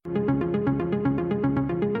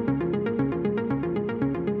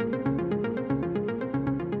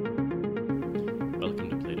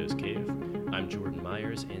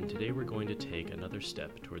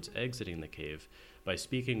towards exiting the cave by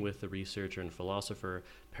speaking with the researcher and philosopher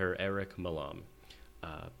Per-Erik Malam.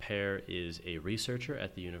 Per is a researcher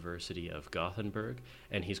at the University of Gothenburg,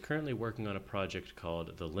 and he's currently working on a project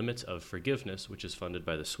called The Limits of Forgiveness, which is funded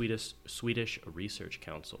by the Swedish Research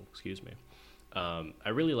Council. I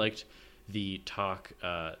really liked the talk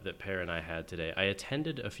that Per and I had today. I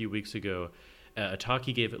attended a few weeks ago a talk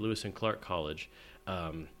he gave at Lewis and Clark College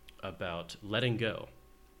about letting go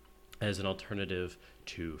as an alternative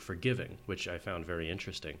to forgiving, which I found very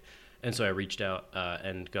interesting. And so I reached out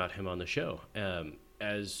and got him on the show.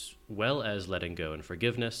 As well as letting go and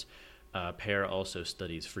forgiveness, Per also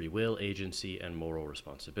studies free will, agency, and moral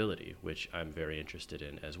responsibility, which I'm very interested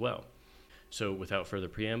in as well. So without further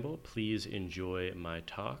preamble, please enjoy my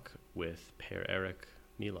talk with Per-Erik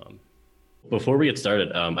Malam. Before we get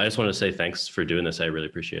started, I just want to say thanks for doing this. I really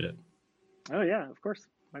appreciate it. Oh, yeah, of course.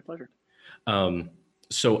 My pleasure.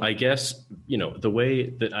 So I guess, the way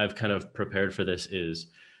that I've kind of prepared for this is,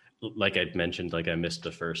 like I mentioned, like I missed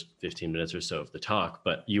the first 15 minutes or so of the talk,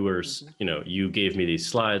 but you were, you gave me these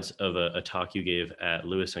slides of a talk you gave at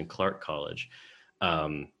Lewis and Clark College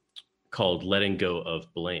called Letting Go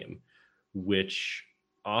of Blame, which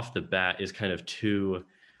off the bat is kind of two,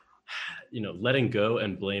 letting go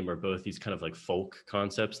and blame are both these kind of like folk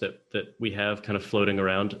concepts that we have kind of floating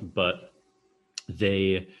around, but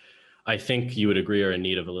they, I think you would agree, are in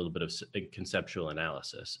need of a little bit of conceptual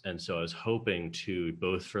analysis. And so I was hoping to,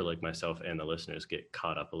 both for like myself and the listeners, get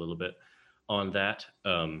caught up a little bit on that.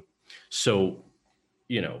 So,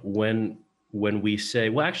 when we say,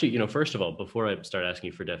 well, actually, first of all, before I start asking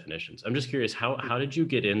you for definitions, I'm just curious, how did you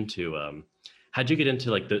get into,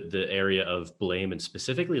 like the area of blame and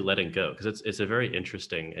specifically letting go? Because it's a very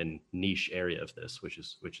interesting and niche area of this, which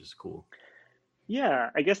is cool. Yeah,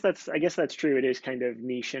 I guess that's true. It is kind of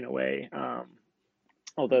niche in a way,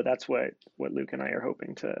 although that's what Luke and I are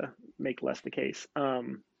hoping to make less the case.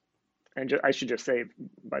 I should just say,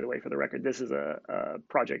 by the way, for the record, this is a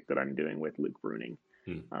project that I'm doing with Luke Bruning.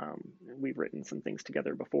 We've written some things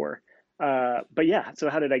together before. But yeah, so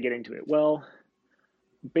how did I get into it? Well,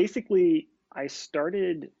 basically, I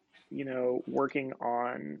started, working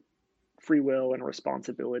on free will and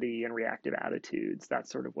responsibility and reactive attitudes.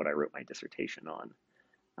 That's sort of what I wrote my dissertation on.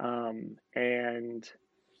 And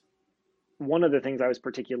one of the things I was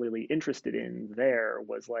particularly interested in there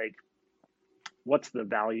was like, what's the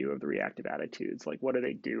value of the reactive attitudes? Like, what are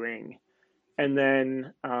they doing? And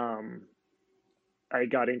then I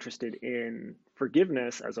got interested in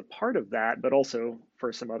forgiveness as a part of that, but also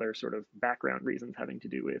for some other sort of background reasons having to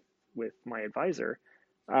do with my advisor,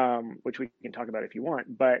 which we can talk about if you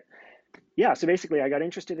want. But yeah, so basically I got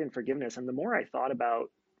interested in forgiveness, and the more I thought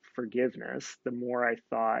about forgiveness, the more I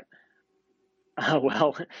thought,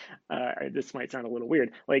 this might sound a little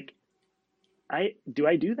weird. Like, I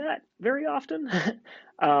do that very often?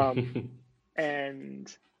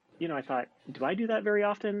 And, I thought, do I do that very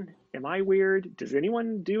often? Am I weird? Does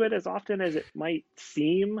anyone do it as often as it might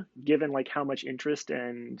seem, given like how much interest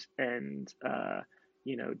and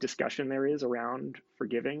discussion there is around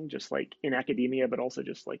forgiving, just like in academia, but also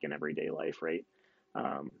just like in everyday life, right?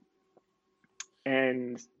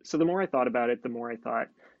 And so the more I thought about it, the more I thought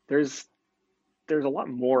there's a lot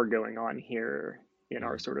more going on here in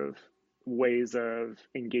our sort of ways of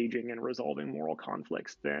engaging and resolving moral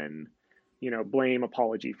conflicts than, blame,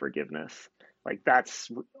 apology, forgiveness. Like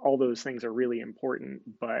all those things are really important,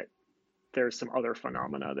 but there's some other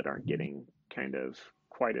phenomena that aren't getting kind of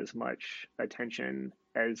quite as much attention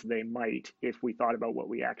as they might if we thought about what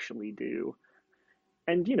we actually do.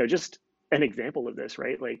 And, just an example of this,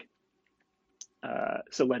 right? Like,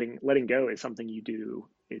 so letting go is something you do.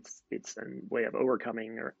 It's a way of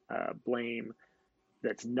overcoming blame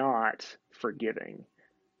that's not forgiving,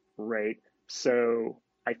 right? So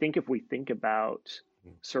I think if we think about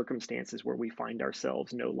circumstances where we find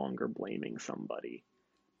ourselves no longer blaming somebody,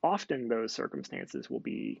 often those circumstances will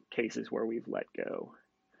be cases where we've let go.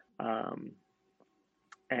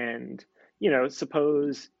 And,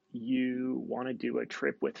 suppose you want to do a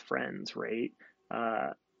trip with friends, right?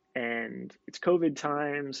 And it's COVID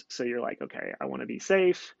times. So you're like, okay, I want to be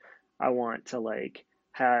safe. I want to like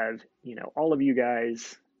have, all of you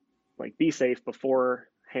guys like be safe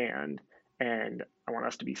beforehand. And I want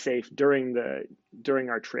us to be safe during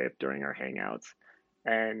our trip, during our hangouts.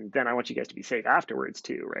 And then I want you guys to be safe afterwards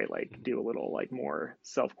too, right? Like do a little like more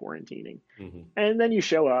self-quarantining. And then you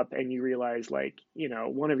show up and you realize like,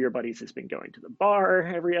 one of your buddies has been going to the bar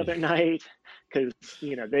every other night because,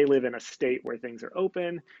 they live in a state where things are open.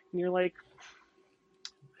 And you're like,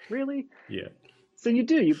 really? Yeah. So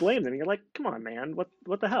you blame them. You're like, come on, man,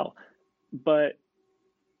 what the hell? But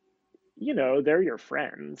they're your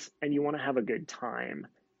friends and you want to have a good time.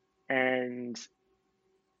 And,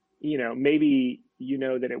 maybe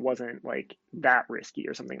that it wasn't like that risky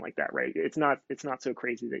or something like that, right? It's not so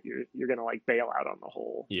crazy that you're gonna like bail out on the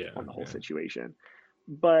whole Yeah, yeah. situation.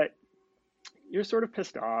 But you're sort of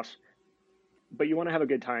pissed off, but you want to have a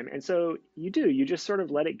good time. And so you just sort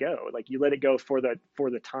of let it go. Like you let it go for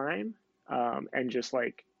the time, and just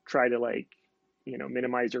like try to like,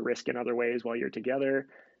 minimize your risk in other ways while you're together.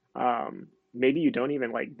 Maybe you don't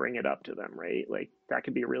even like bring it up to them, right? Like that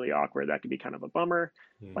could be really awkward. That could be kind of a bummer.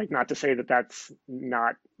 Mm. Like not to say that that's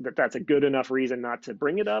a good enough reason not to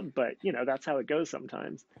bring it up, but that's how it goes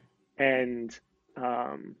sometimes. And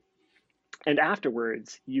um, and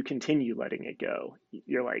afterwards, you continue letting it go.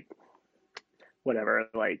 You're like, whatever.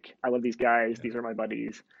 Like, I love these guys. Yeah. These are my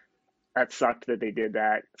buddies. That sucked that they did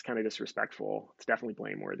that. It's kind of disrespectful. It's definitely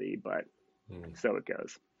blameworthy, but Mm. so it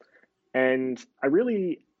goes. And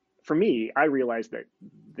for me, I realize that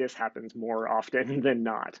this happens more often than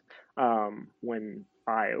not, when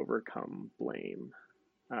I overcome blame,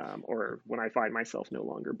 or when I find myself no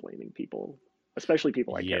longer blaming people, especially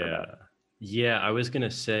people I care Yeah. about. Yeah, I was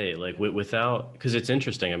gonna say like without because it's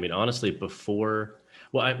interesting. I mean, honestly,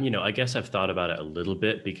 well, I guess I've thought about it a little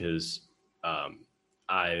bit because um,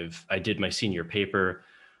 I did my senior paper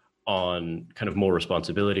on kind of more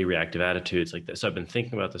responsibility, reactive attitudes like this. So I've been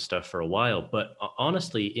thinking about this stuff for a while, but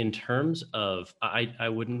honestly, in terms of, I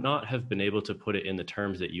would not have been able to put it in the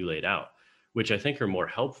terms that you laid out, which I think are more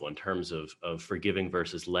helpful in terms of forgiving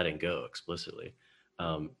versus letting go explicitly.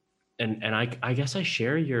 Um, and I guess I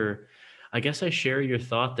share your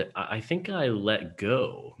thought that I think I let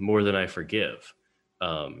go more than I forgive.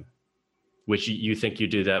 Um, which you think you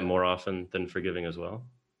do that more often than forgiving as well?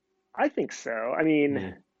 I think so. I mean,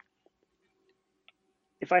 Mm,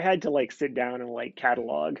 if I had to like sit down and like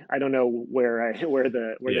catalog, I don't know where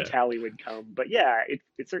the yeah. tally would come, but yeah,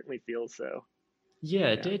 it certainly feels so. Yeah,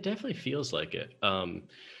 Yeah. it definitely feels like it,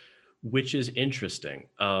 which is interesting.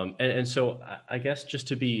 And so I guess just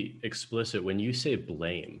to be explicit, when you say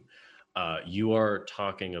blame, you are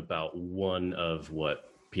talking about one of what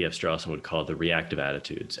P.F. Strawson would call the reactive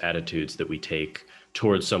attitudes, attitudes that we take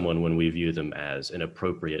towards someone when we view them as an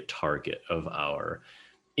appropriate target of our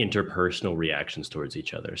interpersonal reactions towards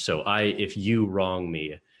each other. So if you wrong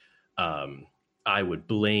me, um, I would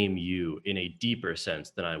blame you in a deeper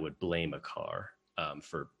sense than I would blame a car,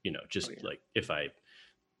 for, Oh just yeah. like if I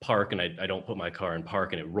park and I don't put my car in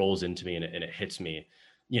park and it rolls into me and it hits me,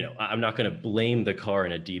 I'm not going to blame the car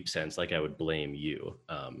in a deep sense like I would blame you.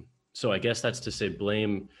 So I guess that's to say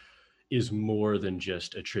blame is more than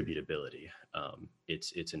just attributability.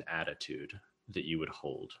 It's an attitude that you would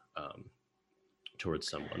hold, towards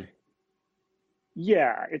someone.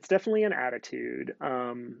 Yeah, it's definitely an attitude.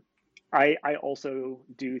 I also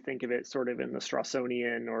do think of it sort of in the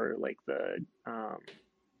Strawsonian or like the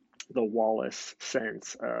Wallace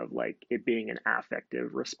sense of like it being an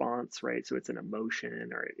affective response, right? So it's an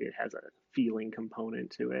emotion or it has a feeling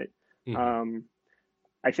component to it. Hmm. Um,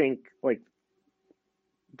 I think like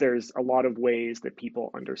there's a lot of ways that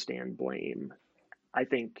people understand blame. I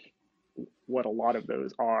think what a lot of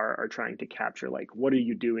those are trying to capture like what are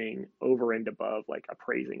you doing over and above like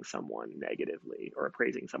appraising someone negatively or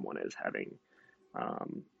appraising someone as having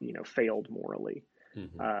failed morally, Hmm.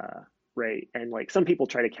 uh, right? And like some people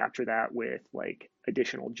try to capture that with like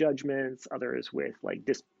additional judgments, others with like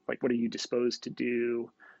what are you disposed to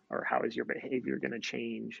do, or how is your behavior going to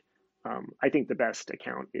change? I think the best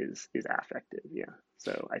account is affective, yeah.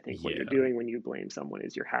 So I think what you're Yeah. doing when you blame someone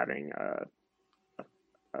is you're having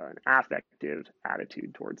an affective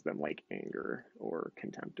attitude towards them, like anger or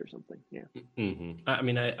contempt or something. Yeah. Hmm. I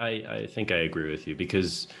mean, I think I agree with you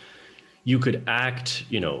because you could act,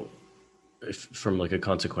 from like a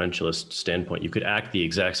consequentialist standpoint, you could act the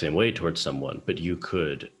exact same way towards someone, but you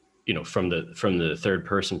could, from the third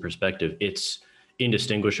person perspective, it's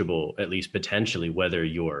indistinguishable, at least potentially, whether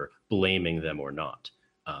you're blaming them or not.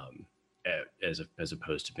 Um, as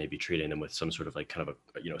opposed to maybe treating them with some sort of like kind of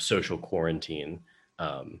a social quarantine,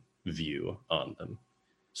 view on them.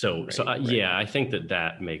 So Right. Right. yeah, I think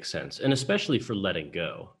that makes sense, and especially for letting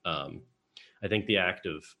go. I think the act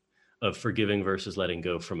of forgiving versus letting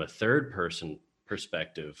go from a third person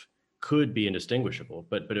perspective could be indistinguishable,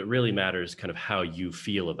 but it really matters kind of how you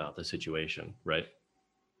feel about the situation, right?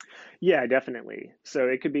 Yeah, definitely. So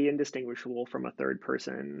it could be indistinguishable from a third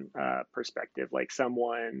person perspective, like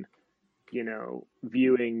someone,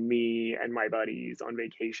 viewing me and my buddies on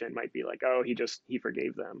vacation might be like, oh, he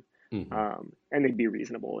forgave them. Hmm. And they'd be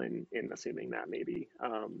reasonable in assuming that maybe.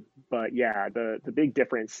 But yeah, the big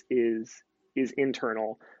difference is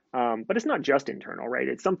internal. But it's not just internal, right?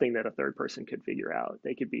 It's something that a third person could figure out.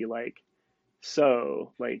 They could be like,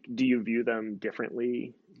 so, like, do you view them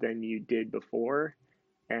differently than you did before?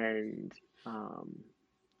 And um,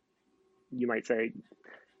 you might say,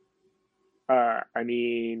 I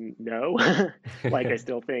mean, no. Like, I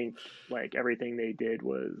still think like everything they did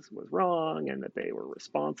was wrong, and that they were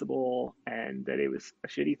responsible, and that it was a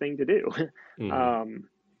shitty thing to do. Hmm. Um,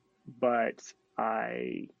 but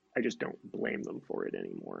I just don't blame them for it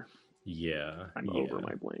anymore. Yeah, I'm over yeah.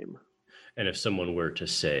 my blame. And if someone were to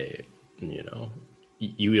say, you know,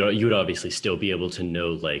 you would obviously still be able to know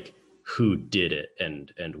like who did it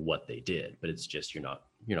and what they did, but it's just you're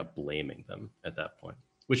not blaming them at that point,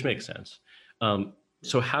 which makes sense.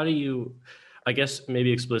 So how do you, I guess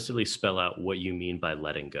maybe explicitly spell out what you mean by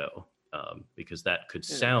letting go, because that could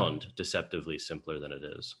Yeah. sound deceptively simpler than it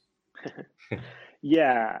is.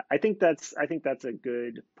 Yeah, I think that's a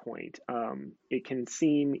good point. It can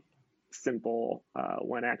seem simple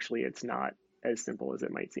when actually it's not as simple as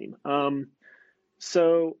it might seem.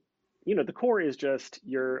 So, the core is just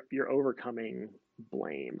you're overcoming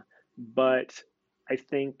blame, but I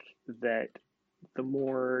think that the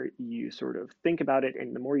more you sort of think about it,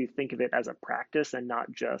 and the more you think of it as a practice and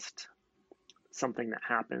not just something that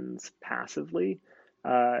happens passively,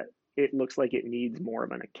 uh, it looks like it needs more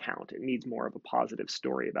of an account. It needs more of a positive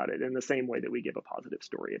story about it, in the same way that we give a positive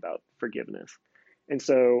story about forgiveness. And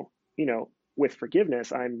so, with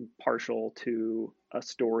forgiveness, I'm partial to a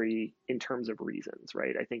story in terms of reasons,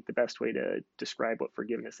 right? I think the best way to describe what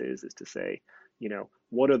forgiveness is to say,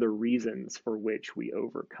 what are the reasons for which we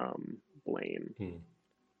overcome blame?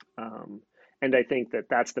 Hmm. Um, and I think that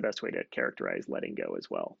that's the best way to characterize letting go as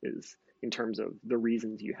well, is in terms of the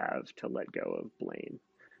reasons you have to let go of blame,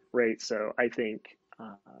 right? So I think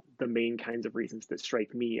the main kinds of reasons that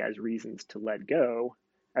strike me as reasons to let go,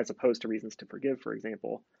 as opposed to reasons to forgive, for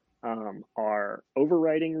example, are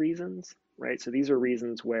overriding reasons, right? So these are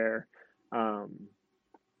reasons where um,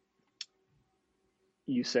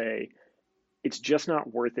 you say, it's just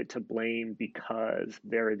not worth it to blame because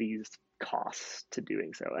there are these costs to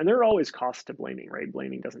doing so. And there are always costs to blaming, right?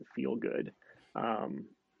 Blaming doesn't feel good. Um,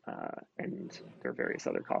 and there are various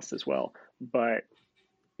other costs as well. But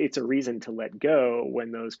it's a reason to let go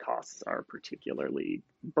when those costs are particularly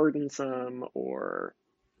burdensome or,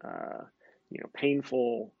 uh,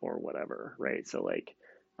 painful or whatever, right? So, like,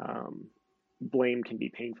 um, blame can be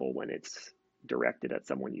painful when it's directed at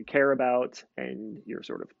someone you care about and you're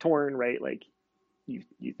sort of torn, right? Like,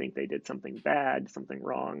 you think they did something bad, something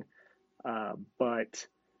wrong, but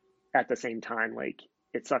at the same time, like,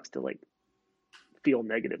 it sucks to like feel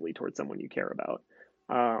negatively towards someone you care about.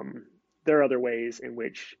 Um, there are other ways in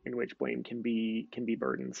which blame can be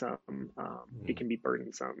burdensome. It Hmm. can be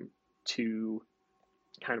burdensome to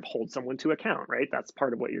kind of hold someone to account, right? That's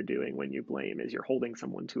part of what you're doing when you blame, is you're holding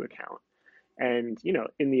someone to account. And,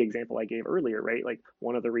 in the example I gave earlier, right? Like,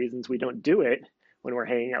 one of the reasons we don't do it when we're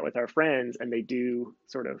hanging out with our friends and they do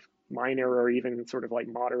sort of minor or even sort of like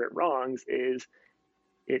moderate wrongs is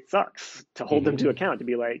it sucks to hold them to Hmm. account, to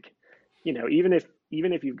be like, even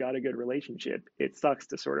if you've got a good relationship, it sucks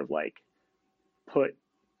to sort of like put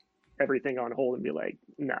everything on hold and be like,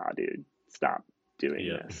 nah, dude, stop doing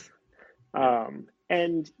Yeah. this. Yeah.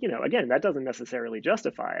 And again, that doesn't necessarily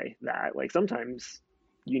justify that. Like, sometimes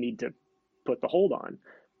you need to put the hold on,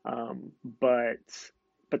 um, but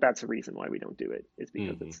but that's the reason why we don't do it, is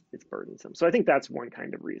because Hmm. it's burdensome. So I think that's one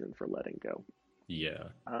kind of reason for letting go. Yeah.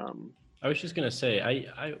 Um, I was just gonna say,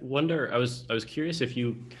 I wonder. I was curious if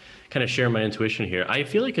you kind of share my intuition here. I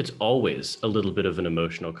feel like it's always a little bit of an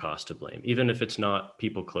emotional cost to blame, even if it's not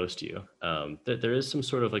people close to you. That there is some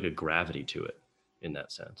sort of like a gravity to it, in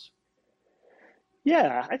that sense.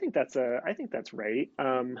 yeah, I think that's right.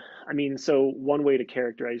 I mean, so one way to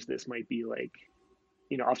characterize this might be like,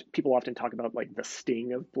 people often talk about like the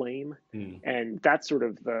sting of blame, Mm. and that's sort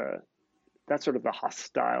of the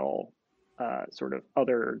hostile, sort of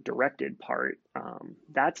other directed part.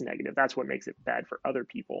 That's negative. That's what makes it bad for other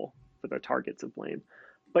people, for the targets of blame.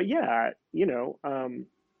 But yeah,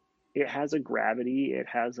 it has a gravity. It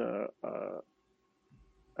has a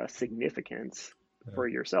significance Yeah. for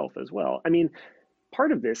yourself as well. I mean,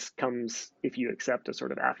 part of this comes if you accept a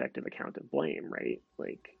sort of affective account of blame, right?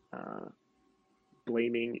 Like,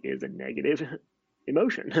 blaming is a negative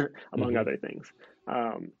emotion, among Hmm. other things.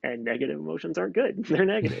 And negative emotions aren't good, they're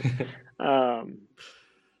negative. Um,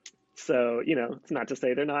 so, it's not to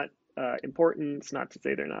say they're not important, it's not to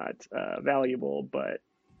say they're not valuable, but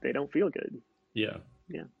they don't feel good. Yeah.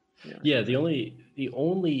 Yeah, yeah, Yeah, the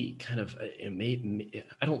only kind of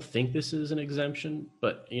I don't think this is an exemption,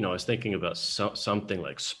 but I was thinking about something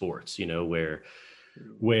like sports, where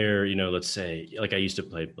where, you know, let's say like I used to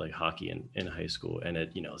play like hockey in high school, and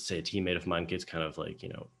it, you know, say a teammate of mine gets kind of like, you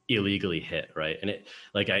know, illegally hit, right? And it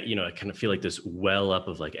like I, you know, I kind of feel like this well up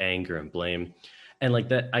of like anger and blame. And like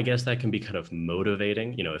that, I guess that can be kind of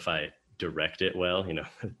motivating, you know, if I direct it well, you know,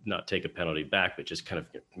 not take a penalty back, but just kind of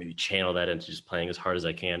maybe channel that into just playing as hard as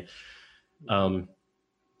I can.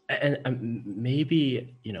 And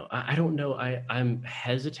maybe, you know, I don't know. I'm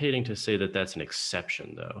hesitating to say that that's an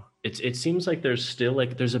exception, though. It seems like there's still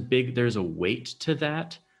like there's a weight to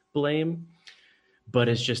that blame, but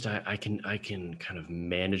it's just I can kind of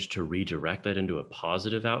manage to redirect that into a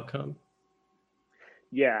positive outcome.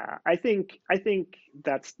 Yeah, I think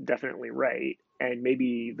that's definitely right. And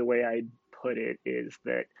maybe the way I'd put it is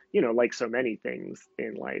that, you know, like so many things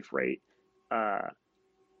in life, right? Uh,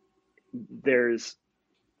 there's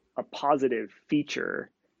a positive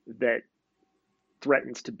feature that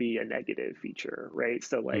threatens to be a negative feature, right?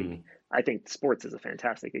 So like Mm, I think sports is a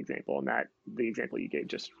fantastic example, and that the example you gave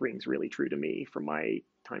just rings really true to me from my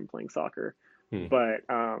time playing soccer. mm, But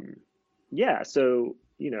yeah, so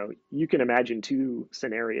you know, you can imagine two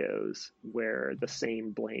scenarios where the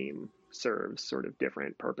same blame serves sort of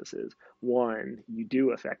different purposes. One, you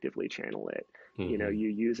do effectively channel it. You know, hmm. you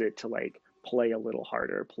use it to like play a little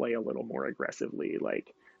harder, play a little more aggressively,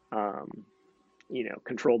 like um, you know,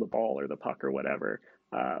 control the ball or the puck or whatever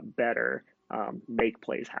better, make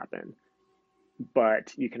plays happen.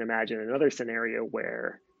 But you can imagine another scenario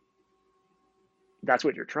where that's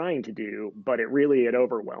what you're trying to do, but it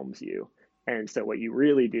overwhelms you. And so what you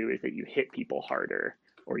really do is that you hit people harder,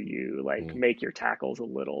 or you like Mm. make your tackles a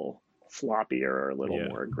little sloppier or a little Yeah,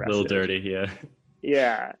 more a little aggressive. dirty. Yeah.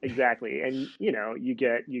 Yeah, exactly. And you know, you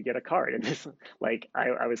get a card. And this like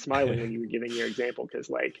I was smiling when you were giving your example because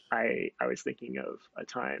like I was thinking of a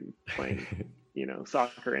time playing, you know,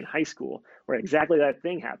 soccer in high school where exactly that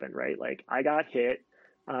thing happened, right? Like I got hit,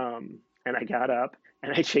 and I got up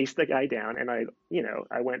and I chased the guy down and you know,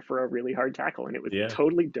 I went for a really hard tackle and it was Yeah.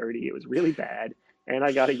 totally dirty. It was really bad. And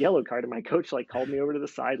I got a yellow card and my coach like called me over to the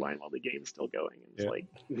sideline while the game's still going. And it's Yeah. like,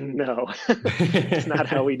 no, that's not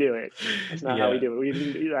how we do it. That's not how we Yeah. do it. We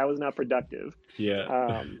didn't, that was not productive. Yeah.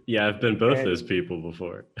 Um, Yeah. I've been both those and people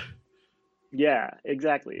before. yeah,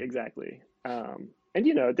 exactly, exactly. And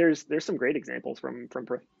you know, there's some great examples from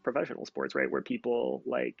professional sports, right, where people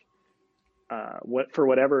like what for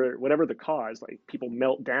whatever the cause, like people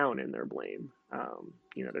melt down in their blame.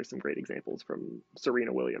 You know, there's some great examples from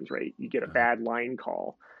Serena Williams, right? You get a Uh, bad line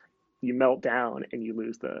call, you melt down, and you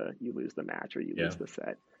lose the match or you yeah. lose the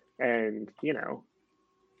set, and you know,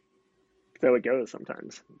 so it goes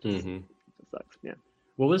sometimes. Hmm. It sucks. Yeah.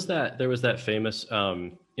 What was that? There was that famous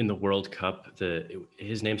in the World Cup.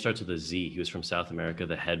 His name starts with a Z. He was from South America.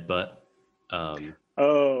 The headbutt. Um,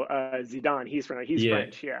 Oh, Zidane. He's yeah.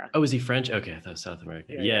 French. Yeah. Oh, is he French? Okay, I thought South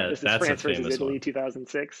America. Yeah, yeah. Yeah, This is that's a France versus famous Italy, one.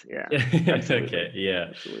 2006. Yeah, Yeah. absolutely, Okay. Yeah.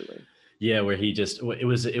 absolutely. Yeah, where he just it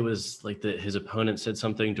was like his opponent said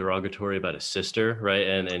something derogatory about his sister, right?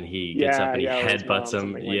 And he gets up Yeah, and he yeah, or his headbutts mom, him.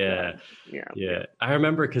 something like that. Yeah. Yeah, yeah. Yeah. I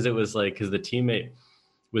remember because it was like because the teammate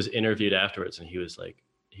was interviewed afterwards and he was like,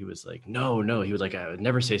 no, no. He was like, I would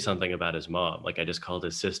never say something about his mom. Like I just called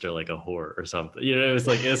his sister like a whore or something. You know, it's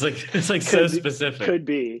like so specific. Could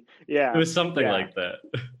be. It Yeah, was something yeah. like that.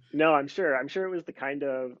 No, I'm sure it was the kind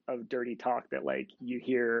of dirty talk that like you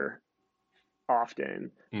hear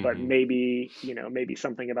often, but Hmm. maybe, you know, maybe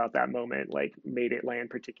something about that moment like made it land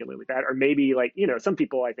particularly bad, or maybe like, you know, some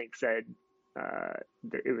people I think said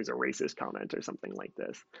that it was a racist comment or something like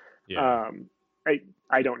this. Yeah. Um,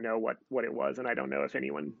 I don't know what it was, and I don't know if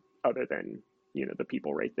anyone other than you know the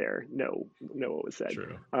people right there know what was said.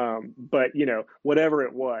 True. But you know whatever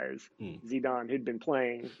it was, Mm. Zidane, who'd been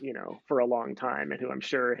playing you know for a long time, and who I'm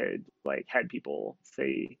sure had like had people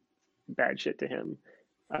say bad shit to him.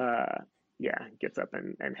 Uh, yeah, gets up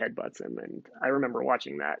and headbutts him, and I remember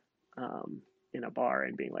watching that in a bar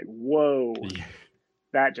and being like, "Whoa, Yeah.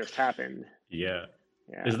 that just happened." Yeah.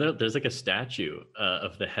 Yeah, There's like a statue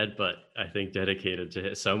of the headbutt, I think, dedicated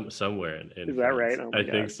to somewhere in is that right? France. Oh my I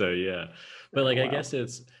think God! so, yeah. But Oh like, I wow. guess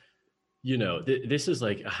it's, you know, this is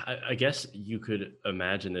like, I guess you could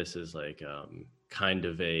imagine this as like kind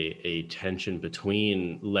of a tension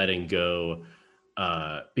between letting go,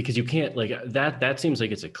 because you can't like that seems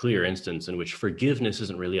like it's a clear instance in which forgiveness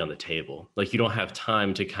isn't really on the table. Like you don't have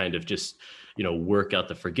time to kind of just, you know, work out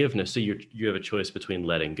the forgiveness. So you have a choice between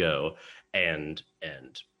letting go and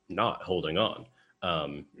not holding on.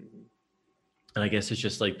 Um, Mhm. and I guess it's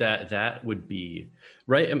just like that would be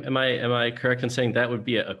right. Am I correct in saying that would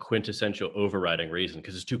be a quintessential overriding reason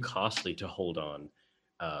because it's too costly to hold on,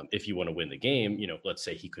 if you want to win the game, let's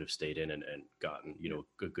say he could have stayed in and gotten,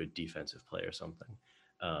 a good defensive play or something.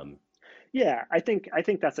 Yeah, I think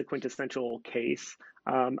that's a quintessential case.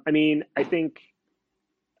 I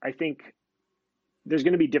think there's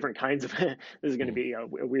going to be different kinds of this is going to Mhm. be a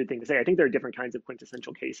weird thing to say. I think there are different kinds of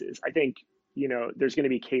quintessential cases. I think, there's going to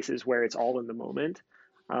be cases where it's all in the moment.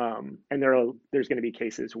 And there's going to be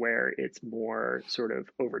cases where it's more sort of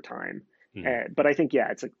over time. Mhm. But I think,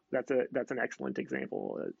 yeah, that's an excellent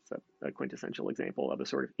example. It's a quintessential example of a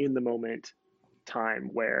sort of in the moment time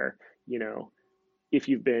where, you know, if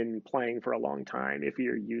you've been playing for a long time, if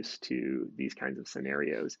you're used to these kinds of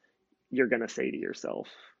scenarios, you're going to say to yourself,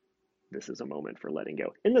 this is a moment for letting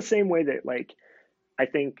go. In the same way that, like, I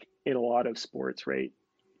think in a lot of sports, right,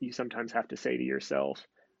 you sometimes have to say to yourself,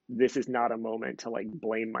 this is not a moment to like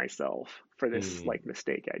blame myself for this Mhm. like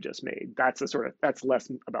mistake I just made. That's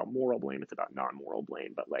less about moral blame. It's about non-moral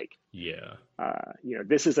blame. But like, Yeah.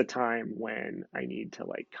 this is a time when I need to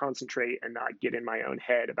like concentrate and not get in my own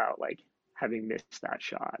head about like having missed that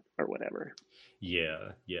shot or whatever.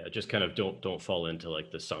 Yeah. Yeah. Just kind of don't fall into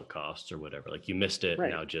like the sunk costs or whatever. Like you missed it. Right,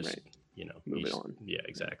 Now just, right. Move it on. yeah, Yeah.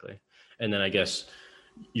 exactly. And then I guess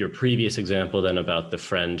your previous example then about the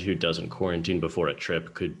friend who doesn't quarantine before a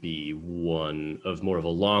trip could be one of more of a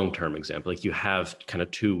long-term example. Like you have kind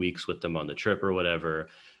of 2 weeks with them on the trip or whatever,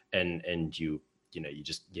 and you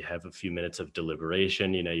have a few minutes of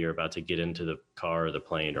deliberation. You're about to get into the car or the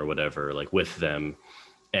plane or whatever, like with them,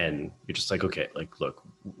 and you're just like, okay, like, look,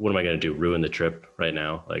 what am I going to do? Ruin the trip right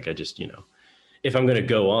now? Like, I just, if I'm going to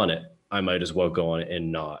go on it, I might as well go on it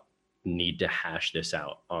and not need to hash this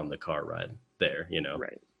out on the car ride there.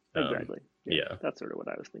 Right. Um, Exactly. Yeah. yeah, That's sort of what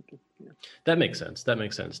I was thinking. Yeah. that makes sense. That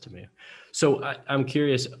makes sense to me. So I'm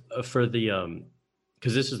curious for the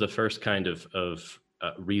because this is the first kind of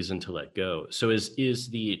reason to let go. So is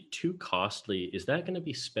the too costly? Is that going to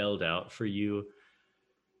be spelled out for you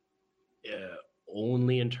uh,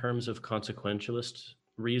 only in terms of consequentialist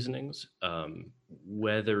reasonings,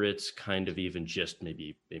 whether it's kind of even just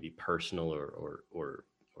maybe personal or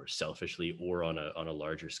selfishly or on a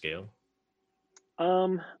larger scale?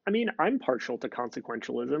 I mean, I'm partial to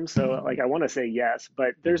consequentialism, so like I want to say yes,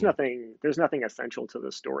 but there's Hmm. nothing essential to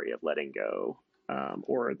the story of letting go,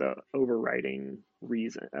 or the overriding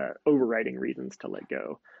reasons to let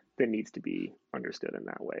go that needs to be understood in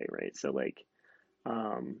that way, right? So like,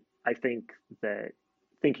 I think that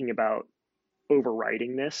thinking about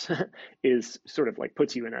overriding this is sort of like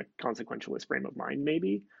puts you in a consequentialist frame of mind,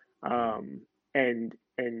 maybe. Hmm.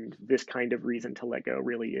 And this kind of reason to let go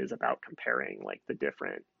really is about comparing like the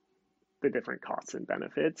different costs and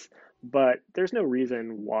benefits. But there's no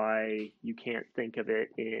reason why you can't think of it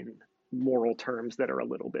in moral terms that are a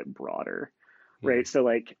little bit broader, Hmm. right? So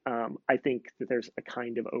like, I think that there's a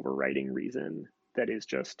kind of overriding reason that is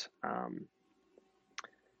just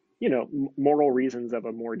moral reasons of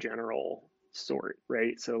a more general sort,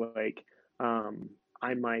 right? So like, um,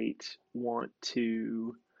 I might want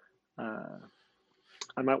to uh,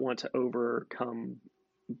 I might want to overcome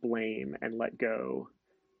blame and let go,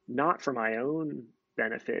 not for my own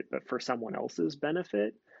benefit, but for someone else's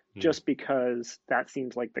benefit, Hmm. just because that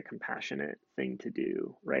seems like the compassionate thing to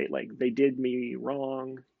do, right? Like they did me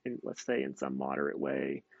wrong, in, let's say, in some moderate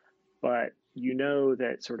way, but you know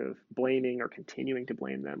that sort of blaming or continuing to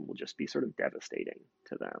blame them will just be sort of devastating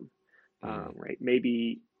to them, Hmm. right?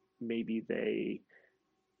 Maybe they,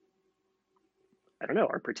 I don't know,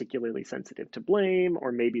 are particularly sensitive to blame,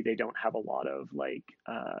 or maybe they don't have a lot of like,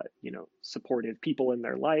 supportive people in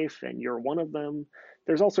their life, and you're one of them.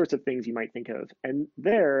 There's all sorts of things you might think of, and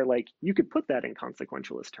there, like, you could put that in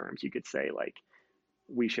consequentialist terms. You could say like,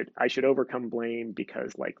 I should overcome blame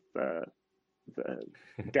because like the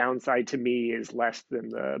downside to me is less than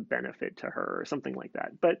the benefit to her or something like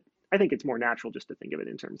that. But I think it's more natural just to think of it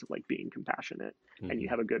in terms of like being compassionate, and you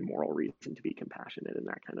Hmm. have a good moral reason to be compassionate in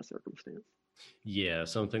that kind of circumstance. Yeah,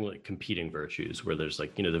 something like competing virtues, where there's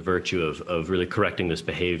like the virtue of really correcting this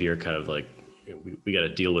behavior, kind of like we got to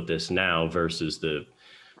deal with this now, versus the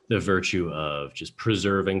virtue of just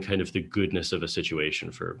preserving kind of the goodness of a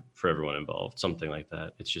situation for everyone involved, something like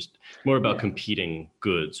that. It's just more about Yeah, competing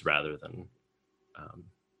goods rather than um,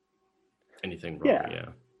 anything wrong. yeah, Yeah.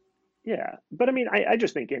 yeah. But I mean, I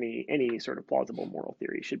just think any sort of plausible moral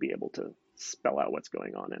theory should be able to spell out what's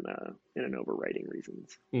going on in an overriding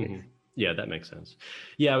reasons Hmm. case. Yeah, that makes sense.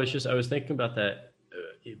 Yeah, I was thinking about that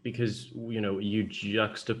because you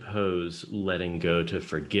juxtapose letting go to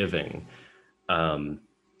forgiving, um,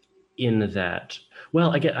 in that.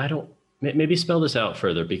 Well, I don't maybe spell this out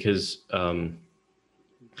further, because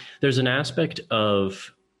there's an aspect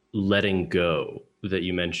of letting go that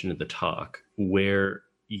you mentioned in the talk where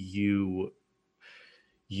you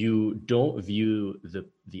don't view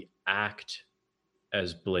the act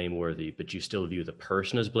as blameworthy, but you still view the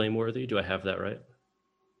person as blameworthy. Do I have that right?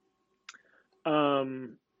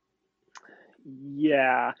 Um,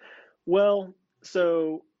 yeah. Well,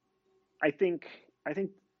 so I think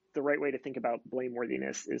the right way to think about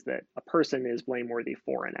blameworthiness is that a person is blameworthy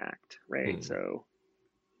for an act, right? Hmm. So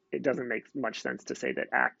it doesn't make much sense to say that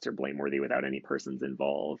acts are blameworthy without any persons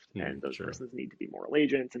involved, Hmm, and those sure. persons need to be moral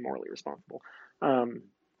agents and morally responsible. Um,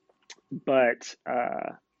 but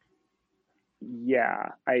yeah,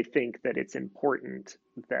 I think that it's important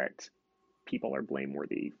that people are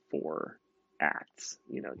blameworthy for acts.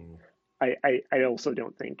 You know, Hmm. I also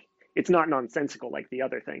don't think it's not nonsensical like the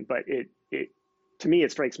other thing, but it to me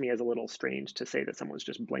it strikes me as a little strange to say that someone's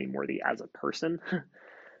just blameworthy as a person.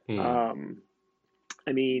 Hmm. um,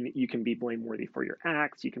 I mean, you can be blameworthy for your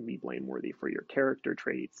acts, you can be blameworthy for your character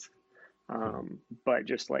traits, Hmm. but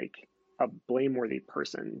just like a blameworthy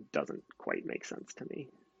person doesn't quite make sense to me.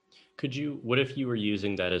 Could you, what if you were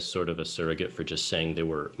using that as sort of a surrogate for just saying they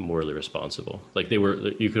were morally responsible? Like they were,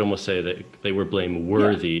 you could almost say that they were Yeah,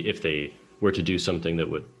 blameworthy if they were to do something that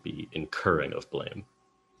would be incurring of blame.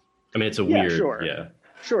 I mean, it's a yeah, weird, sure. yeah,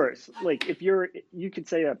 Sure. Like if you could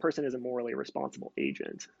say a person is a morally responsible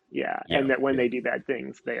agent. Yeah. yeah, And that when yeah. they do bad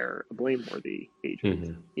things, they're a blameworthy agent.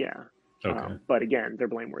 Hmm. Yeah. Okay. But again, they're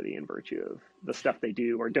blameworthy in virtue of the stuff they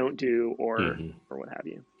do or don't do Hmm. or what have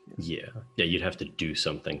you. Yeah. Yeah, yeah. You'd have to do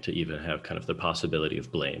something to even have kind of the possibility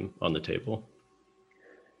of blame on the table.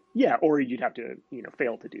 Yeah, or you'd have to, you know,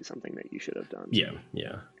 fail to do something that you should have done. Yeah,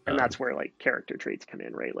 yeah. And that's where like character traits come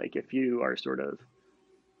in, right? Like if you are sort of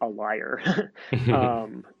a liar,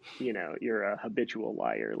 you know, you're a habitual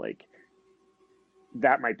liar, like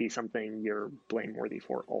that might be something you're blameworthy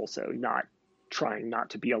for also, not trying not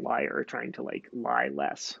to be a liar or trying to like lie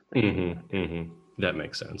less, things like Hmm. that. Hmm. That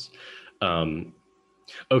makes sense. Um,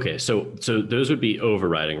 okay, so those would be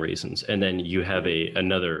overriding reasons, and then you have Mhm. a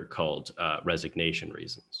another called resignation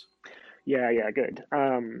reasons. Yeah, yeah, good.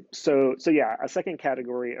 So yeah, a second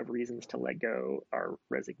category of reasons to let go are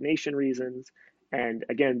resignation reasons. And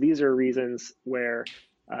again, these are reasons where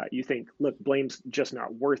you think, look, blame's just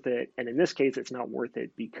not worth it. And in this case, it's not worth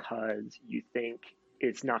it because you think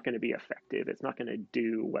it's not going to be effective. It's not going to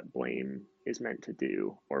do what blame is meant to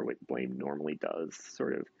do or what blame normally does,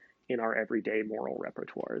 sort of in our everyday moral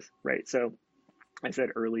repertoires, right? So I said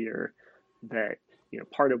earlier that, you know,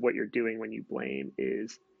 part of what you're doing when you blame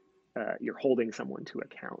is you're holding someone to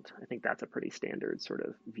account. I think that's a pretty standard sort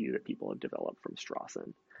of view that people have developed from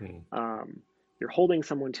Strawson. Hmm. Um, you're holding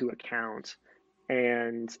someone to account,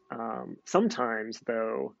 and sometimes,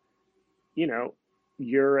 though, you know,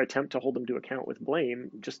 your attempt to hold them to account with blame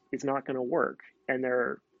just is not going to work. And there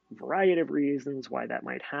are a variety of reasons why that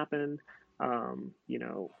might happen. You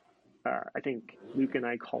know, I think Luke and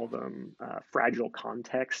I call them fragile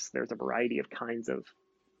contexts. There's a variety of kinds of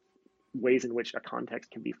ways in which a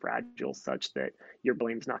context can be fragile such that your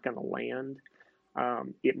blame's not going to land.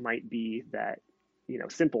 It might be that, you know,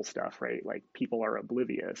 simple stuff, right? Like people are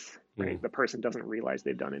oblivious, right? Hmm. The person doesn't realize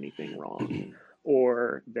they've done anything wrong,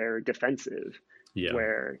 or they're defensive, Yeah.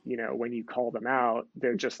 where, you know, when you call them out,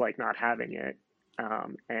 they're just like not having it.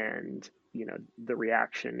 And, you know, the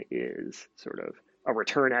reaction is sort of a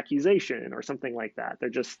return accusation or something like that. They're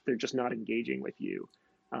just not engaging with you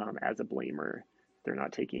as a blamer. They're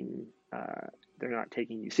not taking they're not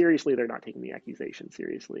taking you seriously. They're not taking the accusation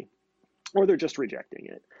seriously, or they're just rejecting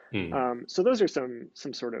it. Hmm. So those are some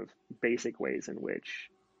sort of basic ways in which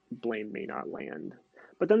blame may not land.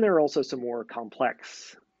 But then there are also some more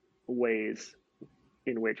complex ways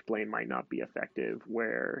in which blame might not be effective,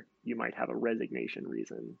 where you might have a resignation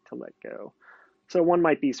reason to let go. So one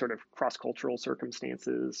might be sort of cross-cultural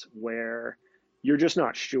circumstances where you're just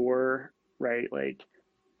not sure, right? Like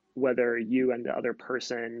whether you and the other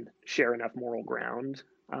person share enough moral ground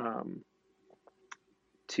um,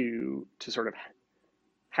 to sort of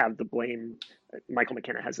have the blame. Michael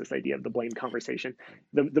McKenna has this idea of the blame conversation.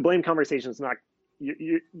 The blame conversation is not.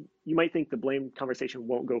 You might think the blame conversation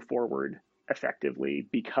won't go forward effectively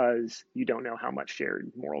because you don't know how much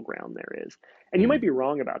shared moral ground there is, and you might Hmm. be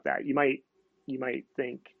wrong about that. You might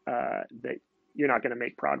think that you're not going to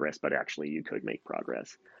make progress, but actually you could make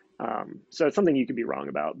progress. So it's something you could be wrong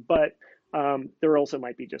about. But there also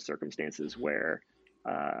might be just circumstances where,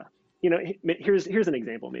 uh, you know, here's an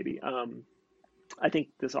example maybe. I think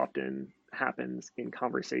this often happens in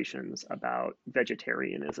conversations about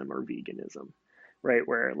vegetarianism or veganism, right?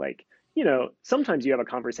 Where like, you know, sometimes you have a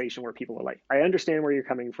conversation where people are like, I understand where you're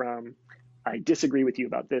coming from. I disagree with you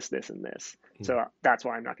about this, this, and this. So that's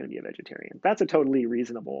why I'm not going to be a vegetarian. That's a totally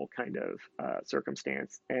reasonable kind of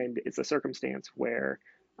circumstance. And it's a circumstance where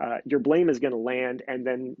your blame is going to land, and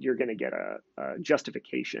then you're going to get a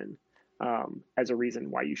justification as a reason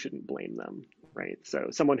why you shouldn't blame them, right? So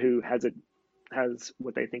someone who has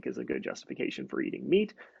what they think is a good justification for eating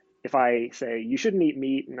meat. If I say you shouldn't eat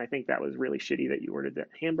meat, and I think that was really shitty that you ordered that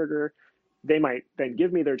hamburger, they might then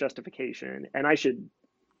give me their justification, and I should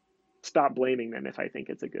stop blaming them if I think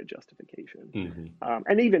it's a good justification.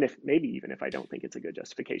 And even if I don't think it's a good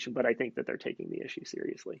justification, but I think that they're taking the issue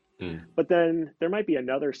seriously. But then there might be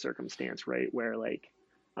another circumstance, right, where like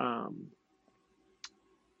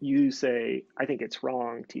you say, I think it's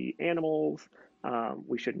wrong to eat animals.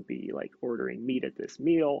 We shouldn't be like ordering meat at this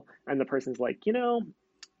meal. And the person's like,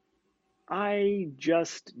 I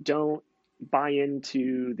just don't buy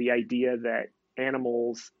into the idea that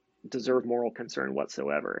animals deserve moral concern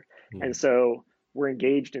whatsoever. And so we're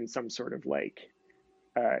engaged in some sort of like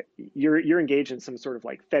you're engaged in some sort of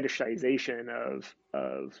like fetishization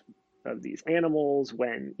of these animals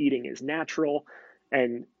when eating is natural.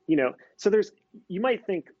 And so you might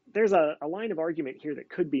think there's a line of argument here that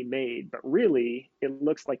could be made, but really it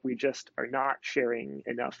looks like we just are not sharing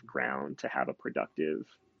enough ground to have a productive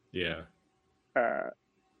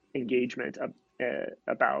engagement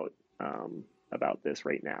about this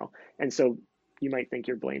right now. And so you might think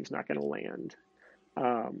your blame's not going to land.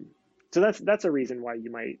 So that's a reason why you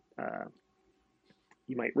might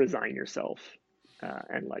resign yourself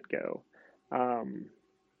and let go. I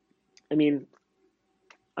mean,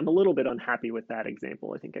 I'm a little bit unhappy with that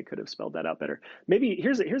example. I think I could have spelled that out better. Maybe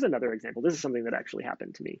here's another example. This is something that actually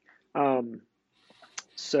happened to me.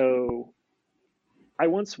 So I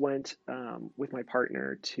once went with my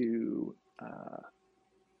partner to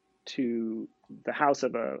the house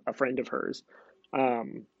of a friend of hers,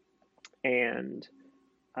 and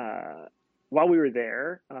while we were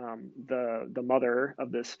there, the mother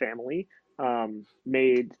of this family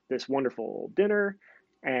made this wonderful dinner,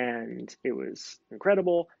 and it was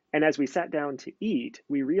incredible. And as we sat down to eat,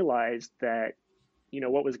 we realized that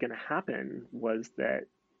what was going to happen was that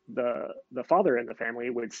the father in the family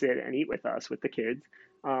would sit and eat with us, with the kids,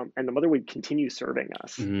 and the mother would continue serving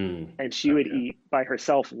us, and she would eat by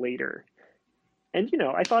herself later. And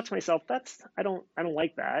I thought to myself, I don't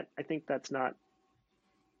like that. I think that's not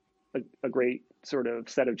a great sort of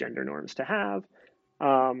set of gender norms to have.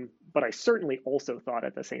 But I certainly also thought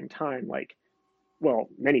at the same time, like, well,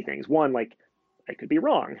 many things. One, like, I could be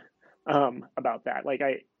wrong about that. Like,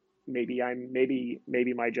 maybe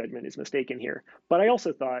my judgment is mistaken here. But I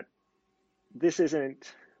also thought this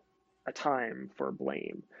isn't a time for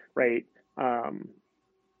blame, right?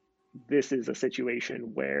 This is a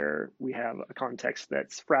situation where we have a context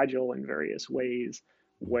that's fragile in various ways,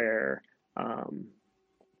 where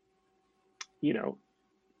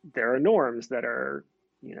there are norms that are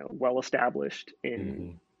well established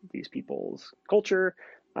in these people's culture,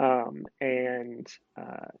 and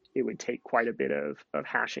it would take quite a bit of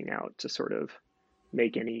hashing out to sort of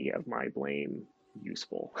make any of my blame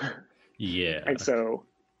useful. Yeah. And so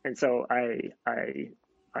I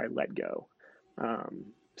let go.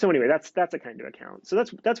 So anyway, that's a kind of account. So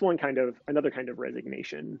that's another kind of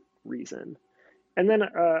resignation reason. And then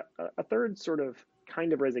a third sort of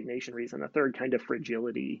kind of resignation reason, a third kind of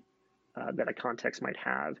fragility that a context might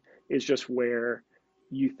have, is just where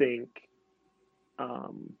you think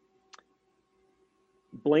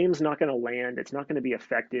blame's not going to land, it's not going to be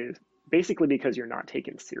effective, basically because you're not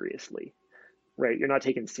taken seriously, right? You're not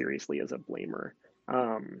taken seriously as a blamer.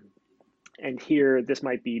 And here, this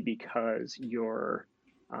might be because you're,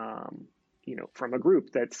 from a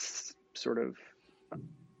group that's sort of,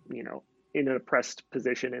 in an oppressed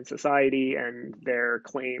position in society, and their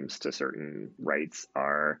claims to certain rights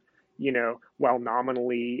are, while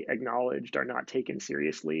nominally acknowledged, are not taken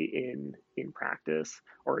seriously in practice,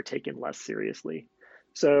 or are taken less seriously.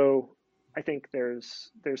 So I think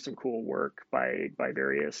there's some cool work by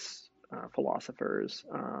various philosophers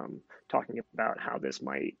talking about how this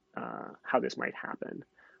might happen.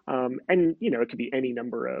 And it could be any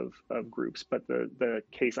number of groups, but the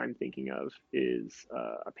case I'm thinking of is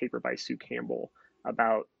a paper by Sue Campbell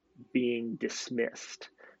about being dismissed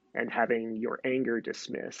and having your anger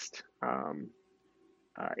dismissed.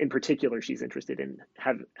 In particular, she's interested in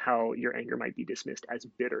how your anger might be dismissed as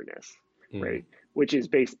bitterness, right? Which is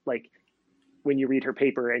based, like, when you read her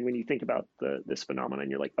paper and when you think about this phenomenon,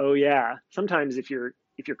 you're like, oh yeah, sometimes if you're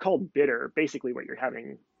called bitter, basically what you're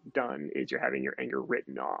having done is you're having your anger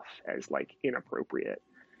written off as like inappropriate.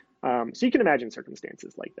 So you can imagine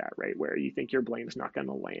circumstances like that, right, where you think your blame's not going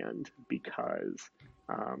to land because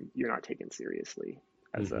you're not taken seriously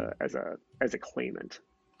as Hmm. a claimant.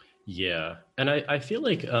 Yeah, and I feel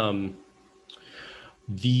like there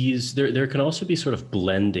can also be sort of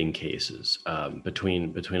blending cases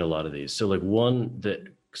between a lot of these. So like one that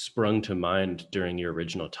sprung to mind during your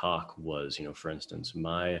original talk was, for instance,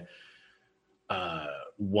 my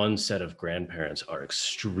one set of grandparents are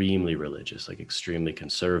extremely religious, like extremely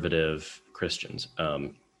conservative Christians.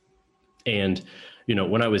 And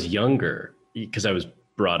when I was younger, because I was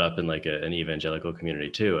brought up in like an evangelical community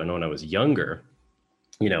too, and when I was younger,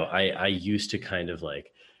 I used to kind of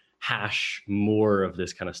like hash more of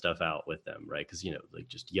this kind of stuff out with them, right? Because like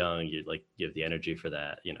just young, you have the energy for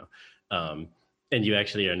that, um, and you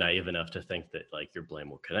actually are naive enough to think that like your blame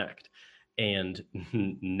will connect. And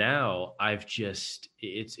now I've just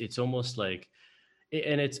it's almost like,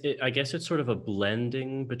 and I guess it's sort of a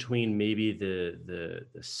blending between maybe the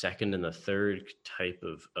second and the third type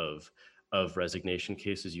of resignation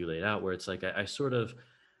cases you laid out, where it's like I sort of,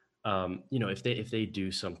 if they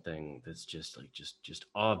do something that's just like just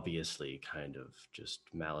obviously kind of just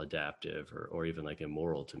maladaptive or even like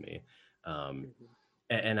immoral to me, um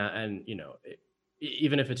Hmm.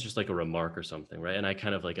 even if it's just like a remark or something, right? And I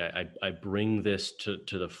kind of like I bring this to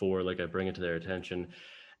the fore, like I bring it to their attention,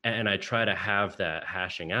 and I try to have that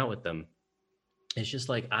hashing out with them. It's just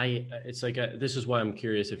like it's like this is why I'm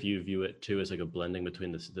curious if you view it too as like a blending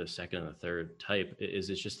between the second and the third type.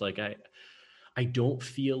 Is it's just like I don't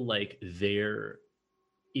feel like they're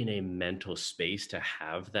in a mental space to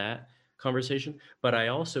have that conversation. But I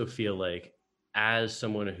also feel like, as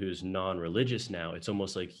someone who's non-religious now, it's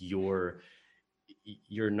almost like you're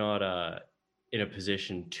not in a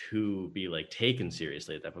position to be like taken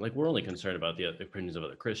seriously at that point. Like we're only concerned about the opinions of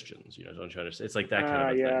other Christians. Don't you understand? It's like that kind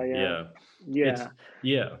of a Yeah, thing. yeah, Yeah, it's yeah.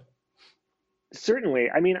 yeah. Certainly.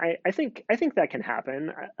 I mean, I think that can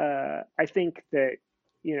happen. I think that,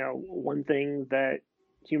 one thing that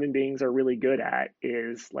human beings are really good at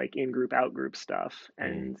is like in group, out group stuff. Mm,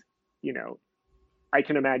 And, you know, I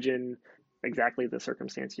can imagine exactly the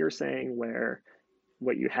circumstance you're saying where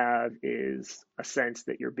what you have is a sense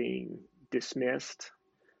that you're being dismissed,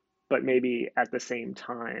 but maybe at the same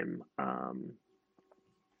time,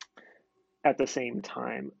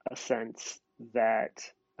 a sense that,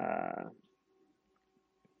 uh,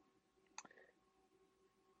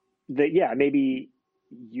 yeah, maybe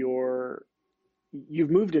you're you've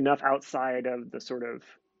moved enough outside of the sort of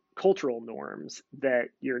cultural norms that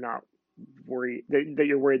you're not worried that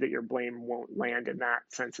you're worried that your blame won't land in that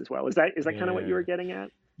sense as well. Is that kind of what you yeah, were getting at?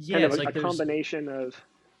 yeah. Kind of It's a like combination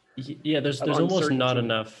yeah, there's of there's almost not uncertainty.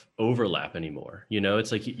 enough overlap anymore.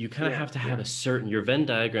 It's like you kind of Yeah, have to have yeah. a certain, your Venn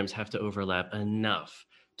diagrams have to overlap enough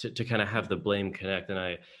to kind of have the blame connect.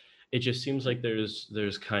 And it just seems like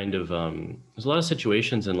there's kind of there's a lot of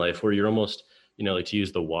situations in life where you're almost, like, to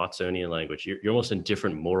use the Watsonian language, you're almost in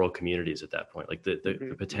different moral communities at that point. Like the Hmm.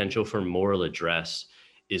 Hmm. potential for moral address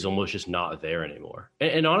is almost just not there anymore.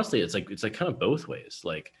 And honestly, it's like kind of both ways.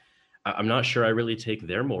 Like I'm not sure I really take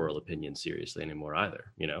their moral opinion seriously anymore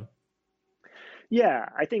either. Yeah,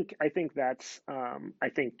 I think that's I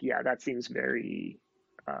think yeah, that seems very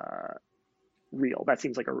uh real. That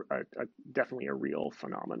seems like a definitely a real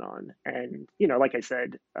phenomenon. And like I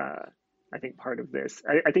said, I think part of this,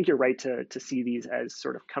 I think you're right to see these as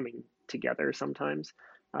sort of coming together sometimes,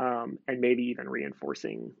 and maybe even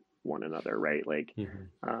reinforcing one another, right? Like, Hmm.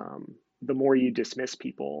 um, the more you dismiss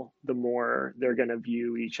people, the more they're going to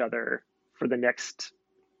view each other for the next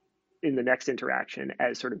interaction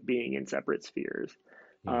as sort of being in separate spheres.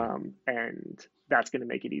 Hmm. And that's going to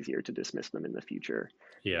make it easier to dismiss them in the future.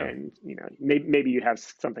 Yeah. And, maybe you have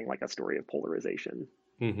something like a story of polarization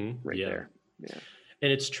Hmm. right Yeah. there. Yeah.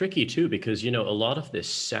 And it's tricky too because a lot of this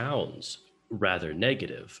sounds rather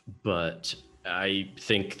negative, but I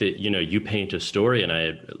think that you paint a story, and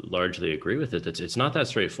I largely agree with it. That it's not that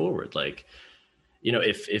straightforward. Like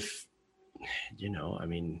if I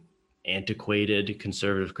mean, antiquated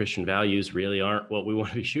conservative Christian values really aren't what we want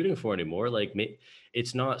to be shooting for anymore. Like,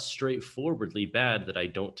 it's not straightforwardly bad that I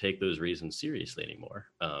don't take those reasons seriously anymore.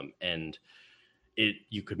 And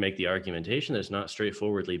you could make the argumentation that it's not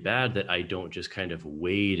straightforwardly bad that I don't just kind of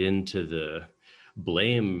wade into the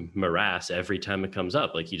blame morass every time it comes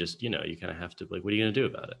up. Like, you kind of have to, like, what are you going to do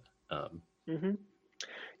about it? Hmm.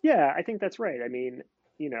 Yeah, I think that's right. I mean,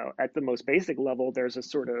 at the most basic level, there's a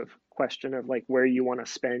sort of question of like where you want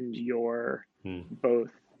to spend your Hmm.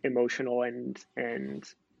 both emotional and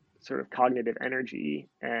sort of cognitive energy.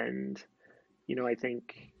 And, I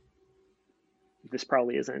think this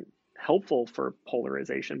probably isn't helpful for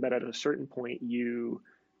polarization, but at a certain point, you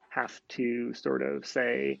have to sort of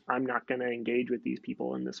say, I'm not going to engage with these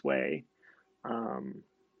people in this way.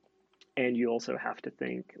 And you also have to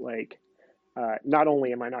think like, not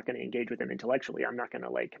only am I not going to engage with them intellectually, I'm not going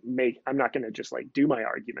to just like do my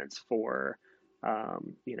arguments for,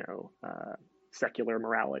 you know, secular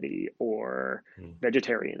morality or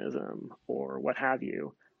vegetarianism or what have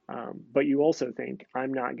you. But you also think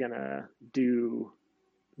I'm not going to do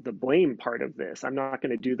the blame part of this. I'm not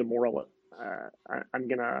going to do the moral. I'm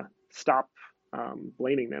going to stop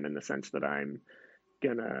blaming them in the sense that I'm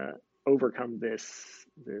going to overcome this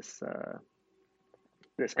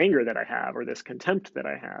anger that I have or this contempt that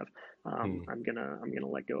I have. I'm gonna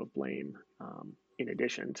let go of blame, in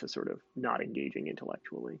addition to sort of not engaging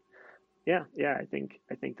intellectually. Yeah, I think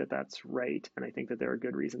that that's right, and I think that there are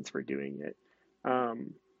good reasons for doing it.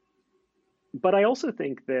 Um, but I also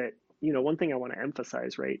think that, you know, one thing I want to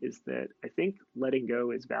emphasize, right, is that I think letting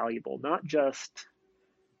go is valuable, not just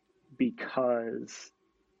because,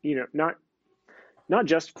 you know, not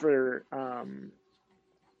just for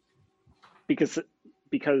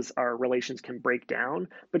because our relations can break down,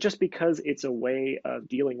 but just because it's a way of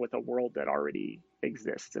dealing with a world that already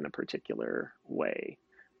exists in a particular way,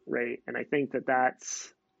 right? And I think that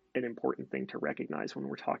that's an important thing to recognize when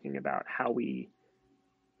we're talking about how we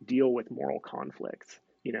deal with moral conflicts.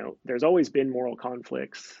 You know, there's always been moral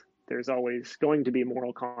conflicts. There's always going to be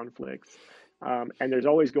moral conflicts, and there's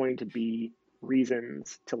always going to be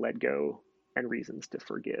reasons to let go and reasons to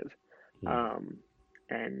forgive. Um,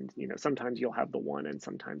 and you know, sometimes you'll have the one, and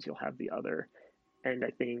sometimes you'll have the other. And I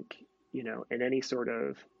think, you know, in any sort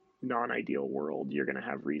of non-ideal world, you're going to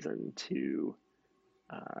have reason to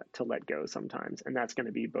let go sometimes, and that's going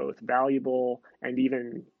to be both valuable and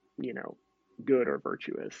even, you know, good or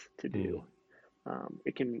virtuous to do.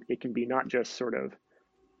 It can be not just sort of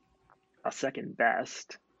a second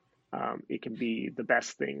best. It can be the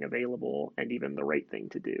best thing available and even the right thing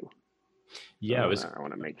to do. So Yeah, I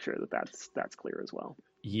want to make sure that that's clear as well.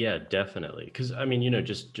 yeah, definitely. Because I mean, you know,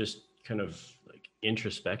 just kind of like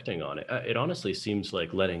introspecting on it, it honestly seems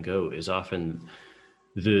like letting go is often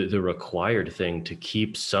the required thing to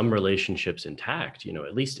keep some relationships intact. You know,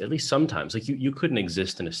 at least sometimes. Like you couldn't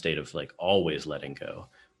exist in a state of like always letting go,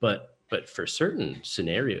 but for certain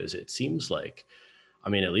scenarios, it seems like, I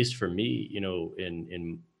mean, at least for me, you know,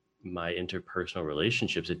 in my interpersonal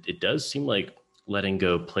relationships, it does seem like letting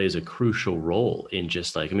go plays a crucial role in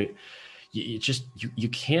just like, I mean, you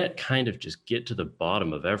can't kind of just get to the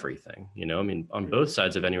bottom of everything, you know. I mean, on both Mhm.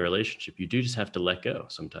 sides of any relationship, you do just have to let go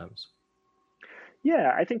sometimes.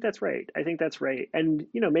 Yeah, I think that's right. I think that's right. And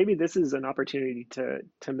you know, maybe this is an opportunity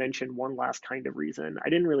to mention one last kind of reason. I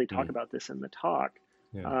didn't really talk Mm, about this in the talk,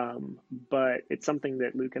 yeah. but it's something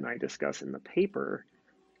that Luke and I discuss in the paper,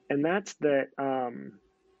 and that's that,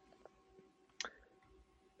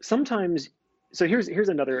 sometimes. So here's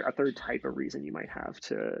a third type of reason you might have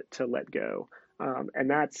to let go, and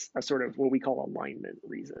that's a sort of what we call alignment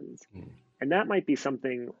reasons, Mm, and that might be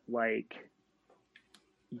something like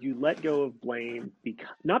you let go of blame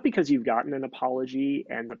not because you've gotten an apology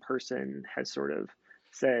and the person has sort of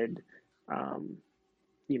said, um,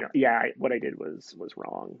 you know, yeah, what I did was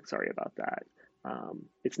wrong. Sorry about that.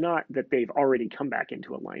 It's not that they've already come back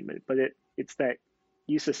into alignment, but it's that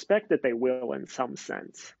you suspect that they will in some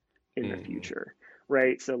sense in the mm, future,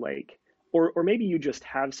 right? So like, or maybe you just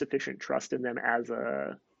have sufficient trust in them as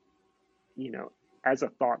a, you know, as a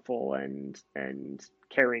thoughtful and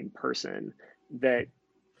caring person that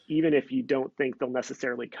even if you don't think they'll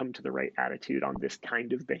necessarily come to the right attitude on this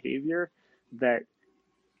kind of behavior, that,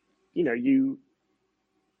 you know,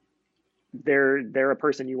 they're a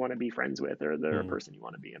person you want to be friends with, or they're a mm. person you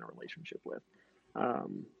want to be in a relationship with.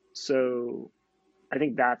 So I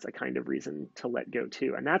think that's a kind of reason to let go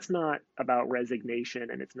too, and that's not about resignation,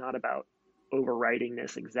 and it's not about overriding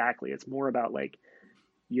this exactly. It's more about like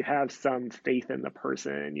you have some faith in the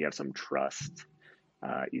person, you have some trust,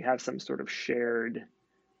 you have some sort of shared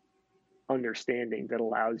understanding that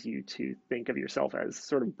allows you to think of yourself as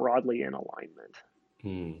sort of broadly in alignment,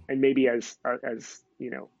 Mm, and maybe as you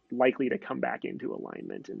know, likely to come back into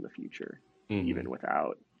alignment in the future, even mhm.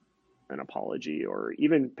 without an apology, or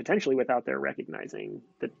even potentially without their recognizing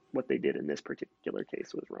that what they did in this particular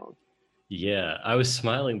case was wrong. Yeah, I was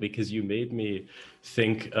smiling because you made me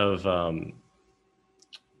think of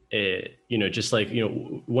you know, just like, you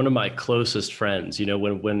know, one of my closest friends, you know,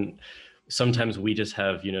 when sometimes we just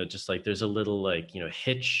have, you know, just like there's a little like, you know,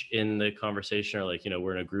 hitch in the conversation, or like, you know,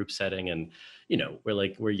 we're in a group setting and, you know,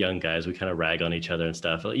 we're young guys, we kind of rag on each other and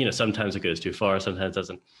stuff. You know, sometimes it goes too far, sometimes it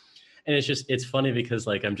doesn't. And it's funny because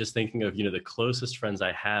like I'm just thinking of, you know, the closest friends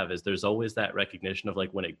I have is there's always that recognition of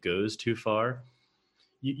like when it goes too far,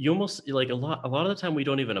 you almost like a lot of the time we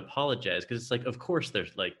don't even apologize because it's like, of course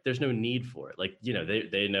there's no need for it. Like,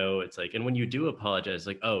 they know it's like, and when you do apologize,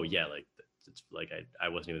 like, oh yeah, like it's like I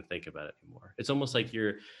wasn't even thinking about it anymore. It's almost like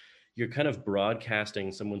you're kind of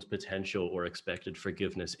broadcasting someone's potential or expected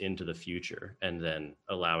forgiveness into the future and then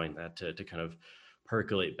allowing that to kind of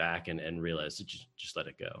percolate back and realize to just let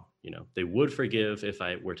it go. They would forgive if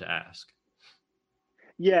I were to ask.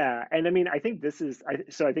 Yeah, and I mean, I think this is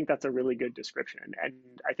so I think that's a really good description, and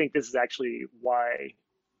I think this is actually why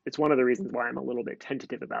it's one of the reasons why I'm a little bit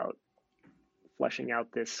tentative about fleshing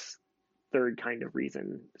out this third kind of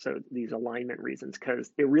reason. So these alignment reasons,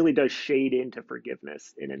 because it really does shade into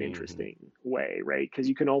forgiveness in an Hmm. interesting way, right? Because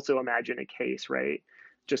you can also imagine a case, right?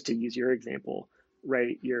 Just to use your example,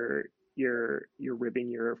 right? You're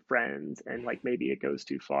ribbing your friends and like maybe it goes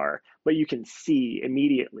too far, but you can see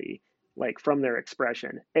immediately, like from their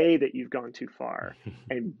expression, A, that you've gone too far,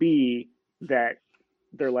 and B, that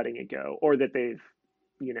they're letting it go or that they've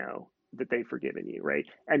forgiven you, right?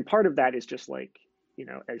 And part of that is just like,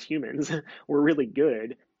 as humans, we're really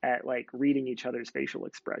good at like reading each other's facial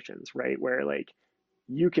expressions, right? Where like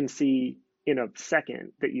you can see in a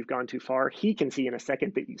second that you've gone too far, he can see in a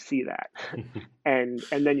second that you see that. And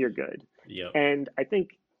then you're good. Yep. And I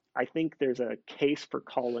think there's a case for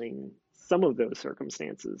calling some of those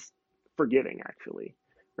circumstances forgiving actually,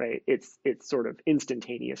 right? It's sort of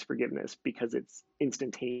instantaneous forgiveness because it's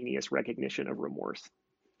instantaneous recognition of remorse.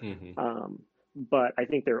 Hmm. But I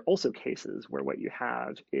think there are also cases where what you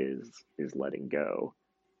have is letting go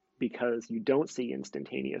because you don't see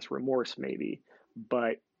instantaneous remorse maybe,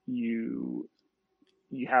 but you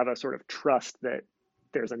you have a sort of trust that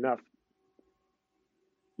there's enough,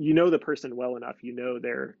 the person well enough,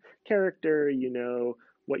 their character,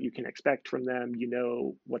 what you can expect from them,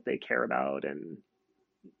 what they care about, and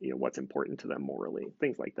what's important to them morally,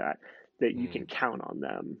 things like that, that you can Mm. count on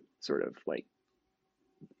them sort of like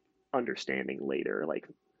understanding later, like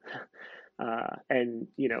and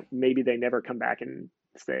maybe they never come back and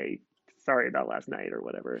say sorry about last night or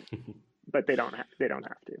whatever, but they don't have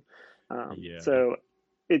to. Yeah. So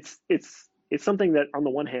it's something that on the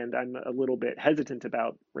one hand I'm a little bit hesitant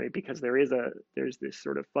about, right? Because there's this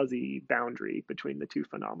sort of fuzzy boundary between the two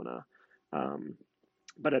phenomena. Um,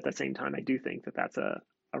 but at the same time, I do think that that's a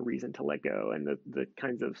reason to let go, and the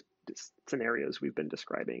kinds of scenarios we've been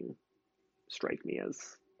describing strike me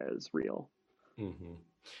as real. Hmm.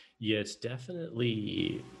 Yeah, it's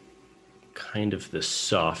definitely kind of the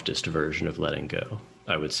softest version of letting go,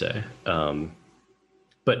 I would say.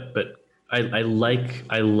 But I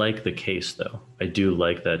like the case though. I do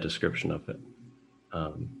like that description of it.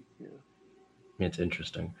 Yeah. It's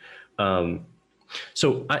interesting. Um,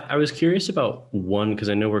 so I was curious about one because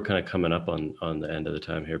I know we're kind of coming up on the end of the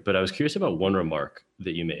time here, but I was curious about one remark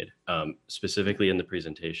that you made specifically in the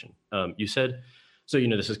presentation. You said, so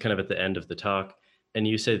this is kind of at the end of the talk, and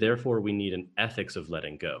you say, therefore, we need an ethics of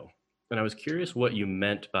letting go. And I was curious what you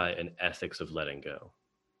meant by an ethics of letting go.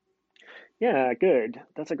 Yeah, good.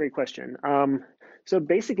 That's a great question. So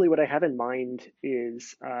basically, what I have in mind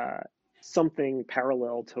is something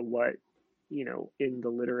parallel to what, in the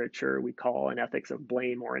literature we call an ethics of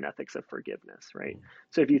blame or an ethics of forgiveness, right?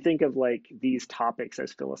 So if you think of like these topics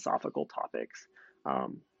as philosophical topics,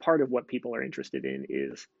 part of what people are interested in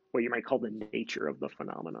is what you might call the nature of the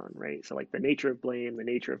phenomenon, right? So like the nature of blame, the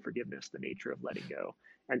nature of forgiveness, the nature of letting go.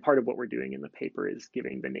 And part of what we're doing in the paper is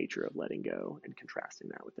giving the nature of letting go and contrasting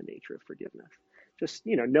that with the nature of forgiveness. Just,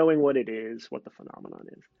 knowing what it is, what the phenomenon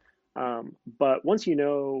is. But once you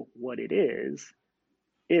know what it is,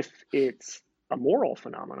 if it's a moral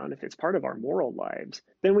phenomenon, if it's part of our moral lives,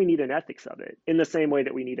 then we need an ethics of it in the same way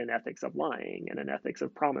that we need an ethics of lying and an ethics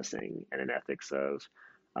of promising and an ethics of,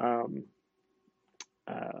 um,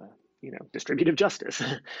 distributive justice,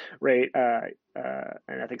 right? An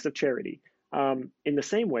ethics of charity. In the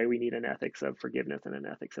same way, we need an ethics of forgiveness and an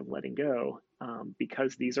ethics of letting go,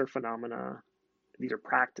 because these are phenomena, these are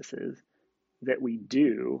practices that we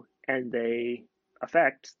do, and they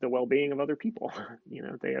affect the well-being of other people.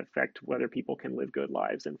 They affect whether people can live good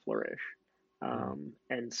lives and flourish.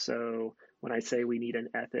 And so when I say we need an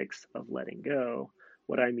ethics of letting go,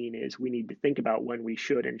 what I mean is we need to think about when we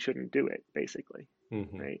should and shouldn't do it, basically,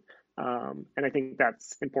 Mm-hmm. right? And I think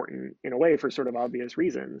that's important in a way for sort of obvious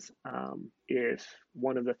reasons. If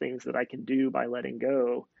one of the things that I can do by letting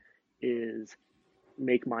go is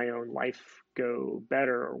make my own life go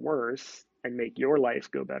better or worse and make your life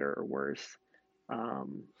go better or worse,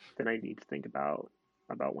 then I need to think about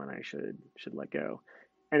when I should let go.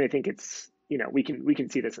 And I think it's, we can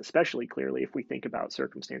see this especially clearly if we think about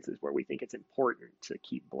circumstances where we think it's important to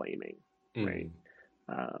keep blaming, right?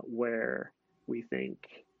 Mm. Where, we think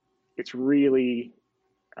it's really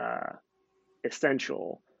uh,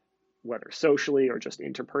 essential, whether socially or just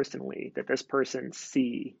interpersonally, that this person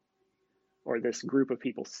see, or this group of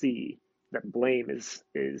people see, that blame is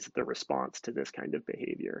the response to this kind of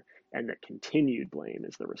behavior, and that continued blame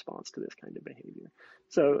is the response to this kind of behavior.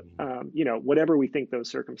 So, whatever we think those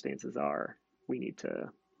circumstances are, we need to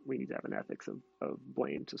have an ethics of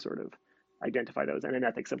blame to sort of identify those, and an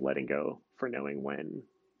ethics of letting go for knowing when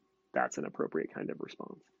that's an appropriate kind of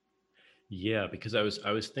response. Yeah, because I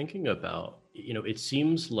was thinking about, it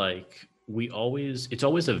seems like it's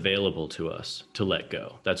always available to us to let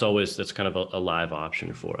go. That's kind of a live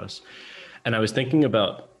option for us. And I was thinking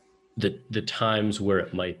about the times where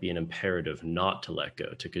it might be an imperative not to let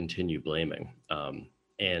go, to continue blaming.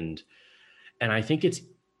 And and I think it's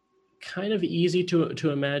kind of easy to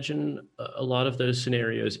imagine a lot of those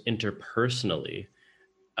scenarios interpersonally.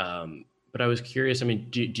 But I was curious, I mean,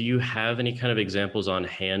 do you have any kind of examples on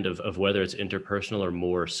hand of whether it's interpersonal or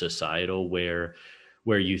more societal where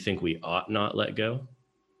you think we ought not let go?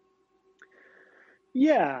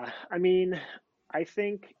 Yeah, I mean, I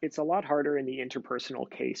think it's a lot harder in the interpersonal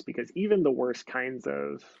case because even the worst kinds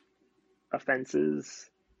of offenses,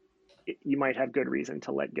 you might have good reason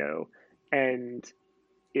to let go. And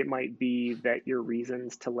it might be that your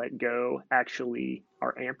reasons to let go actually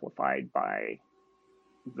are amplified by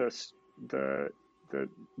the the the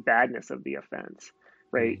badness of the offense,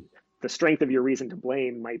 right? Mm. The strength of your reason to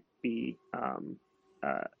blame might be uh,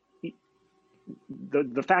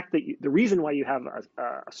 the fact that the reason why you have a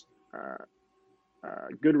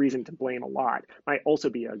good reason to blame a lot might also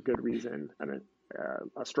be a good reason and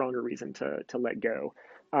a stronger reason to let go.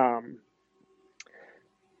 Um,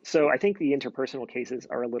 so I think the interpersonal cases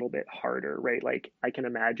are a little bit harder, right? Like I can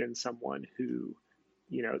imagine someone who,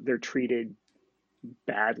 they're treated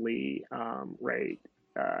badly, right,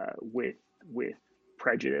 with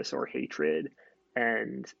prejudice or hatred,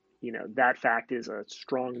 and that fact is a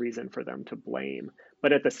strong reason for them to blame.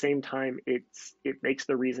 But at the same time, it makes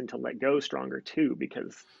the reason to let go stronger too,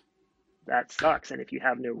 because that sucks. And if you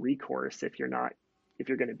have no recourse, if you're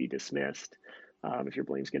going to be dismissed, if your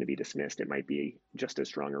blame is going to be dismissed, it might be just as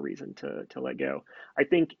strong a reason to let go. I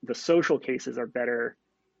think the social cases are better.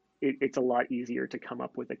 It's a lot easier to come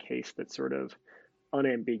up with a case that's sort of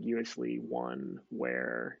unambiguously one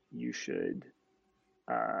where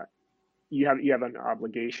uh, you have an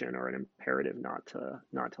obligation or an imperative not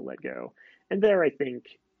to let go. And there, I think,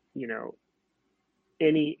 you know,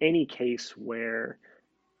 any case where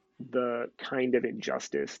the kind of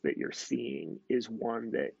injustice that you're seeing is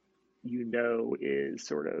one that is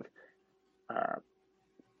sort of uh,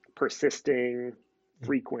 persisting,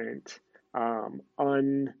 frequent,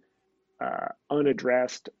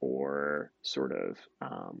 unaddressed, or sort of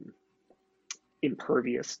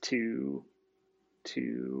impervious to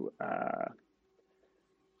to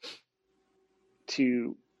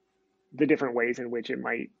the different ways in which it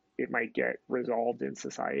might get resolved in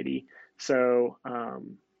society. So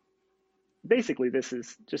basically, this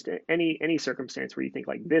is just any circumstance where you think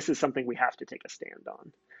like this is something we have to take a stand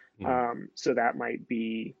on. Mm. So that might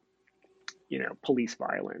be, police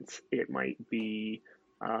violence.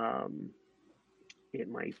 Um, it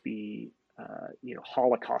might be,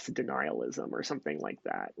 Holocaust denialism or something like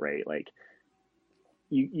that, right? Like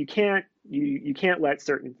you can't let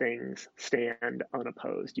certain things stand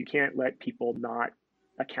unopposed. You can't let people not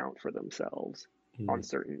account for themselves on Mm.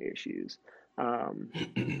 certain issues. Um,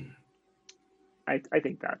 I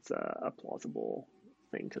think that's a plausible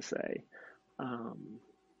thing to say. Um,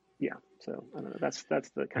 yeah, so I don't know. That's the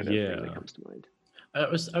kind of thing that Yeah. comes to mind.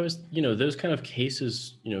 Those kind of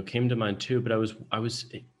cases, came to mind too, but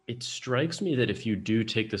it strikes me that if you do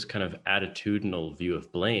take this kind of attitudinal view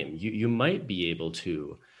of blame, you might be able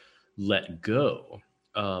to let go,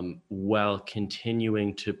 while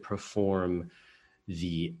continuing to perform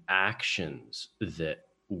the actions that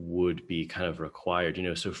would be kind of required.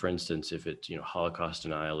 So for instance, if it's, Holocaust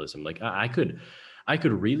denialism, like I could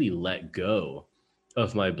really let go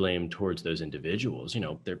of my blame towards those individuals.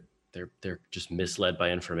 They're just misled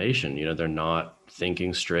by information. They're not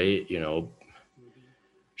thinking straight.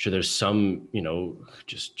 Sure, there's some,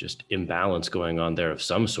 just imbalance going on there of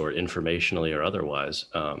some sort, informationally or otherwise.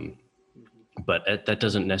 But that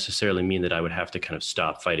doesn't necessarily mean that I would have to kind of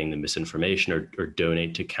stop fighting the misinformation, or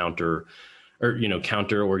donate to counter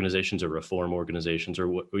organizations or reform organizations, or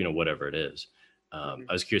whatever it is. Mm-hmm.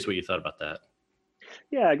 I was curious what you thought about that.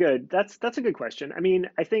 Yeah, good. That's a good question. I mean,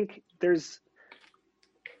 I think there's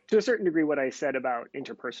to a certain degree what I said about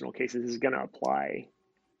interpersonal cases is going to apply.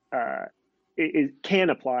 Uh, it can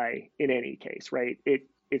apply in any case, right?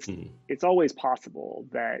 it's Mm. it's always possible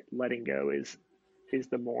that letting go is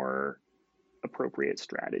the more appropriate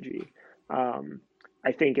strategy. Um,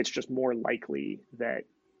 I think it's just more likely that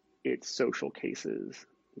it's social cases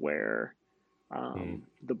where Mm.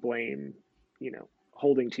 the blame,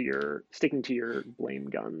 sticking to your blame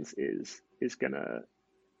guns is gonna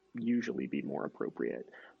usually be more appropriate.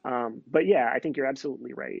 But yeah, I think you're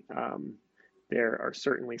absolutely right. There are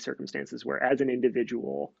certainly circumstances where, as an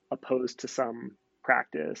individual, opposed to some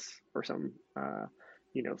practice or some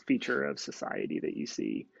feature of society that you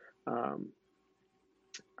see, um,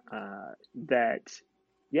 that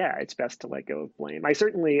yeah, it's best to let go of blame. I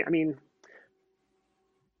certainly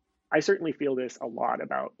feel this a lot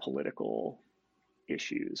about political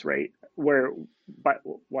issues, right? Where, but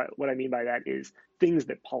what I mean by that is things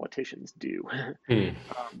that politicians do, Mm.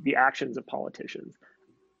 the actions of politicians.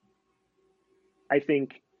 I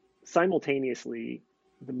think simultaneously,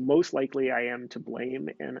 the most likely I am to blame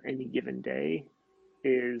in any given day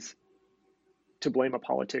is to blame a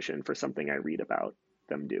politician for something I read about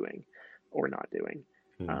them doing or not doing,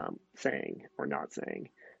 Mm. saying or not saying.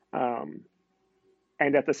 Um,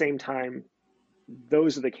 and at the same time,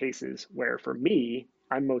 those are the cases where, for me,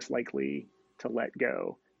 I'm most likely to let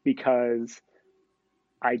go because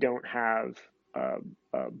I don't have a,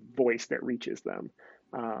 a voice that reaches them.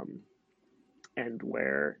 Um, and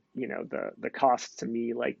where the cost to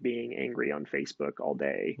me, like being angry on Facebook all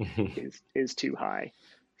day, is too high,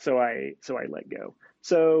 so I let go.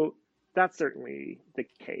 So that's certainly the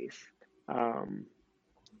case, um,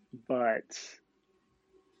 but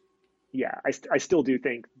yeah, I still do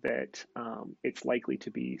think that it's likely to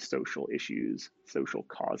be social issues, social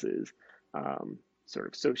causes, sort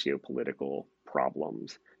of socio-political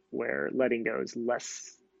problems where letting go is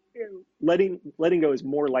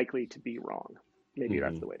more likely to be wrong. Maybe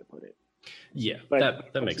that's Mhm. the way to put it. Yeah, But of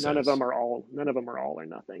that course, makes sense. none of them are all or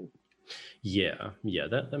nothing. Yeah, yeah,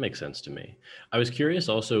 that makes sense to me. I was curious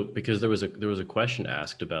also because there was a question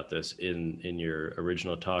asked about this in your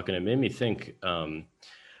original talk, and it made me think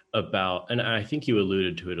about, and I think you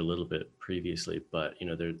alluded to it a little bit previously, but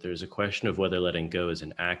there's a question of whether letting go is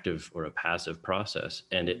an active or a passive process,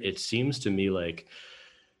 and it seems to me like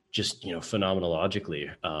just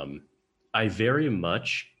phenomenologically, I very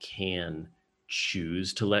much can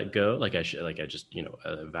choose to let go. Like I just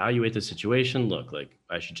evaluate the situation. Look, like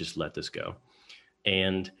I should just let this go,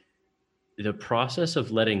 and the process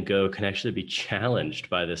of letting go can actually be challenged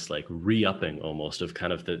by this like re-upping almost of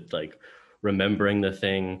kind of the like remembering the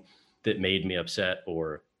thing that made me upset,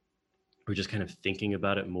 or just kind of thinking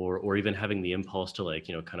about it more, or even having the impulse to like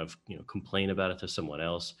kind of complain about it to someone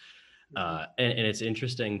else. Mm-hmm. And it's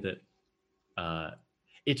interesting that uh,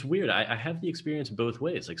 it's weird. I have the experience both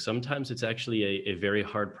ways. Like sometimes it's actually a very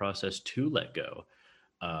hard process to let go,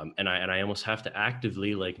 and I almost have to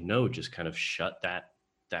actively like no, just kind of shut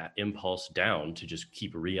that impulse down to just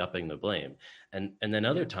keep re-upping the blame. And then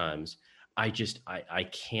other Yeah, times I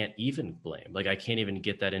can't even blame. Like I can't even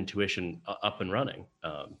get that intuition up and running.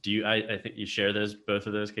 Do you? I think you share those both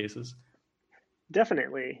of those cases.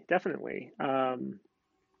 definitely.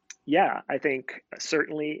 Yeah, I think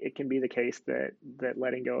certainly it can be the case that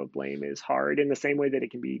letting go of blame is hard in the same way that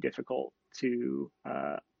it can be difficult to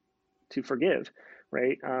forgive,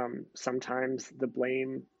 right? Sometimes the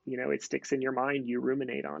blame, it sticks in your mind, you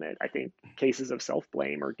ruminate on it. I think cases of self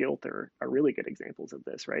blame or guilt are really good examples of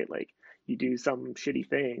this, right? Like you do some shitty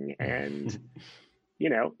thing and,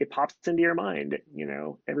 it pops into your mind,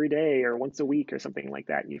 every day or once a week or something like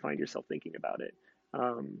that, and you find yourself thinking about it.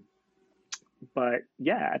 Um, but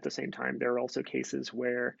yeah, at the same time, there are also cases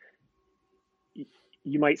where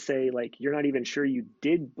you might say like you're not even sure you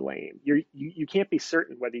did blame. You can't be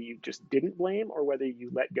certain whether you just didn't blame or whether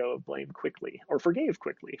you let go of blame quickly or forgave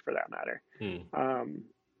quickly for that matter, Hmm. um,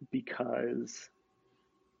 because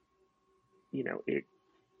it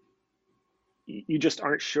you just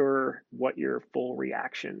aren't sure what your full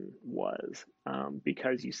reaction was,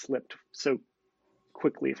 because you slipped so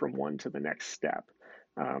quickly from one to the next step.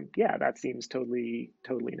 Yeah, that seems totally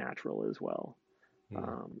natural as well. Hmm.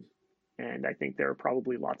 Um, and I think there are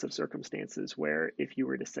probably lots of circumstances where if you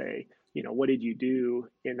were to say, what did you do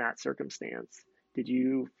in that circumstance? Did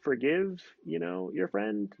you forgive, your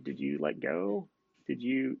friend? Did you let go? Did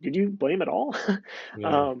you blame at all? Yeah.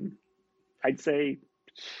 um, I'd say,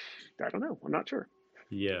 I don't know. I'm not sure.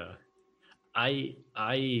 Yeah. I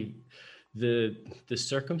the the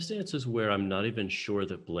circumstances where I'm not even sure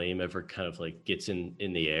that blame ever kind of like gets in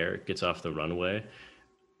the air, gets off the runway,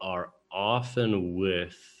 are often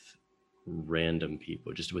with random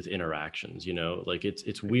people, just with interactions. Like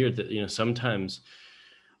it's weird that sometimes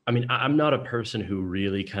I mean, I'm not a person who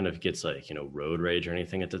really kind of gets like, road rage or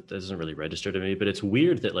anything. It doesn't really register to me, but it's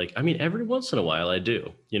weird that like, I mean, every once in a while I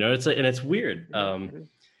do, it's like, and it's weird. Mm-hmm.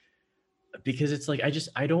 Because it's like,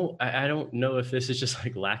 I don't know if this is just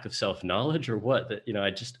like lack of self-knowledge or what,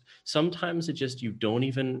 that, sometimes it just, you don't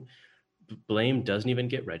even, blame doesn't even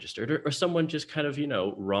get registered, or someone just kind of,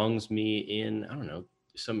 wrongs me in, I don't know,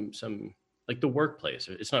 some like the workplace.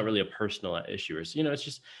 It's not really a personal issue, or, it's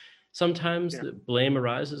just, sometimes Yeah. the blame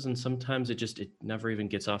arises and sometimes it never even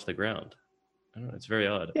gets off the ground. I don't know. It's very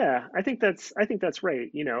odd. Yeah, I think that's right.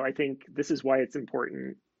 I think this is why it's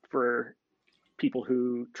important for people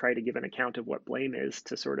who try to give an account of what blame is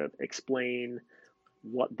to sort of explain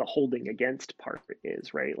what the holding against part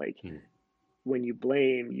is, right? Like Hmm. when you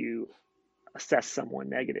blame, you assess someone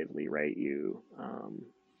negatively, right? You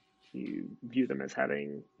view them as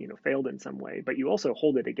having, failed in some way, but you also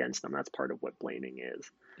hold it against them. That's part of what blaming is.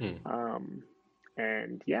 Hmm. Um,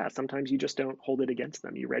 and yeah, sometimes you just don't hold it against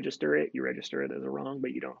them. You register it as a wrong,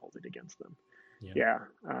 but you don't hold it against them. Yeah.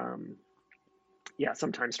 Yeah. Yeah,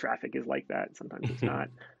 sometimes traffic is like that. Sometimes it's not.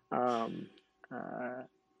 Um, uh,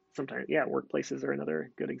 Sometimes, yeah, workplaces are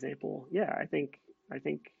another good example. Yeah, I think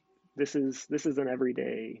this is an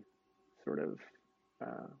everyday sort of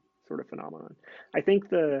uh, sort of phenomenon. I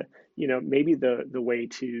think maybe the way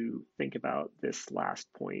to think about this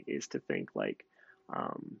last point is to think like,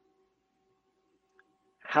 um,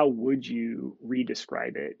 how would you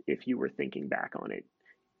redescribe it if you were thinking back on it?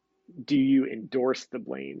 Do you endorse the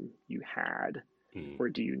blame you had, Hmm. or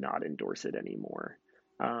do you not endorse it anymore?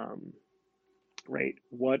 Um, right?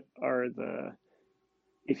 What are the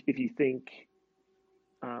if you think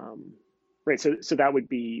um, right? So that would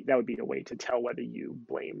be a way to tell whether you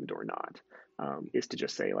blamed or not. Is to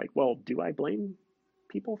just say like, well, do I blame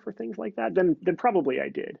people for things like that? Then probably I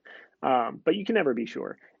did, but you can never be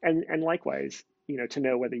sure. And likewise, to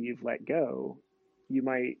know whether you've let go, you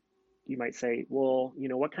might you might say, well,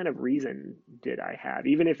 what kind of reason did I have,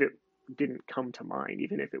 even if it didn't come to mind,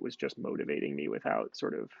 even if it was just motivating me without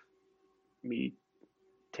sort of me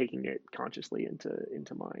taking it consciously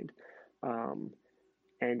into mind. Um,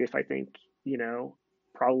 and if I think,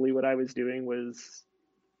 probably what I was doing was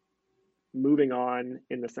moving on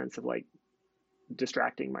in the sense of like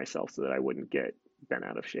distracting myself so that I wouldn't get bent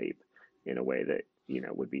out of shape in a way that,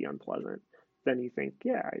 would be unpleasant, then you think,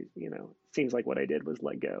 yeah, seems like what I did was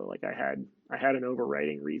let go. Like I had an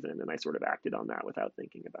overriding reason and I sort of acted on that without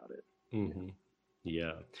thinking about it. Yeah. Hmm.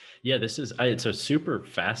 Yeah. Yeah. It's a super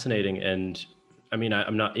fascinating. And I mean,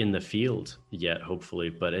 I'm not in the field yet, hopefully,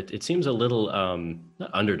 but it seems a little,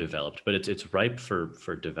 not underdeveloped, but it's ripe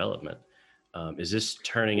for development. Is this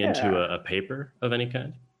turning into Yeah. a paper of any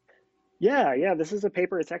kind? Yeah. Yeah. This is a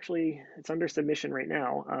paper. It's under submission right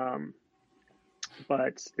now.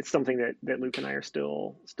 But it's something that Luke and I are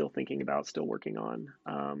still thinking about, still working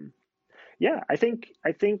on. Yeah, I think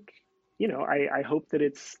I hope that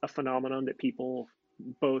it's a phenomenon that people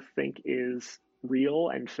both think is real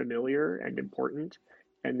and familiar and important,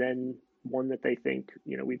 and then one that they think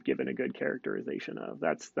we've given a good characterization of.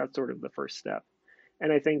 That's sort of the first step.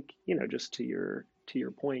 And I think just to your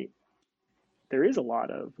point, there is a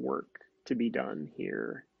lot of work to be done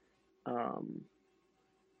here. Um,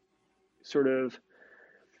 sort of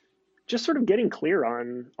just sort of getting clear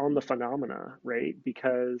on the phenomena, right?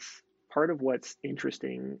 Because part of what's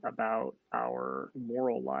interesting about our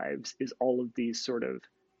moral lives is all of these sort of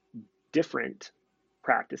different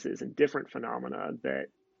practices and different phenomena that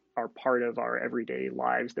are part of our everyday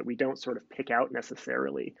lives that we don't sort of pick out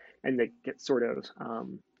necessarily, and that get sort of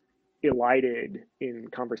elided in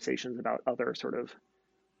conversations about other sort of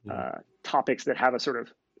Mm. topics that have a sort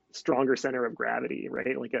of stronger center of gravity,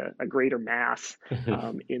 right? Like a greater mass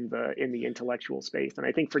in the intellectual space. And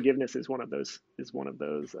I think forgiveness is one of those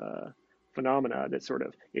phenomena that sort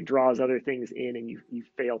of it draws other things in, and you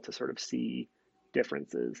fail to sort of see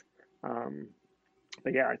differences. Um,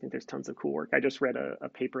 but yeah, I think there's tons of cool work. I just read a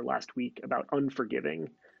paper last week about unforgiving,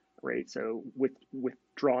 right? So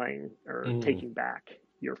withdrawing or Mm. taking back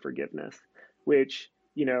your forgiveness, which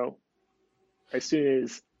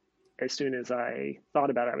as soon as I thought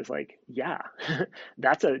about it, I was like, yeah,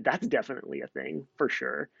 that's definitely a thing for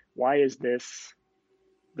sure. Why is this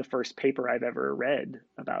the first paper I've ever read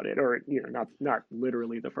about it? Or not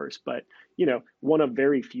literally the first, but one of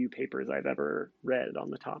very few papers I've ever read on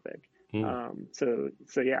the topic. Mm. So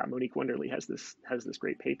yeah, Monique Wonderly has this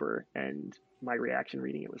great paper, and my reaction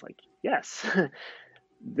reading it was like, yes,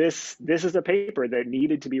 this is a paper that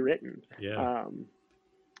needed to be written. Yeah. Um,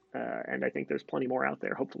 and I think there's plenty more out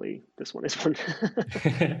there. Hopefully, this one is one.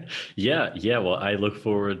 Yeah, yeah. Well, I look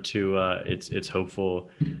forward to its hopeful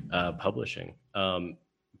publishing.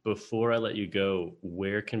 before I let you go,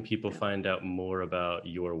 where can people find out more about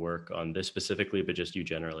your work on this specifically, but just you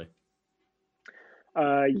generally?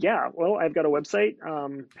 Yeah, well, I've got a website,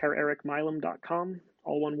 perericmilam.com,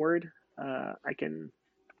 all one word. I can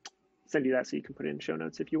send you that so you can put it in show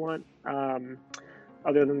notes if you want.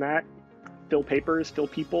 Other than that, Phil Papers, Phil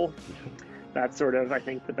People. That's sort of, I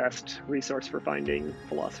think, the best resource for finding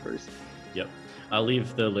philosophers. Yep. I'll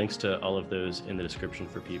leave the links to all of those in the description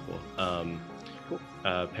for people. Cool.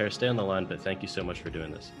 Per, stay on the line, but thank you so much for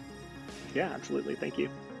doing this. Yeah, absolutely. Thank you.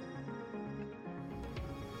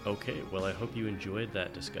 Okay, well, I hope you enjoyed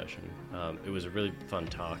that discussion. It was a really fun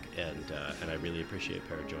talk, and I really appreciate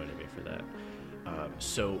Per joining me for that.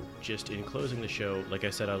 So just in closing the show, like I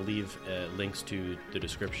said, I'll leave links to the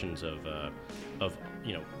descriptions of the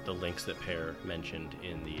links that Per mentioned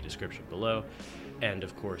in the description below. And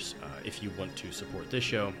of course, if you want to support this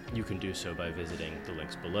show, you can do so by visiting the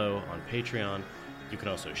links below on Patreon. You can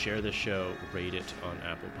also share this show, rate it on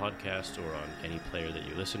Apple Podcasts or on any player that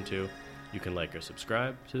you listen to. You can like or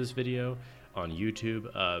subscribe to this video on YouTube.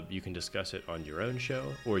 You can discuss it on your own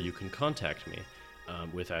show, or you can contact me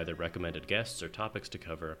with either recommended guests or topics to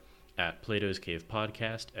cover at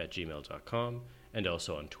platoscavepodcast@gmail.com, and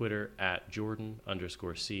also on Twitter at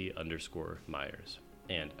Jordan_C_Myers.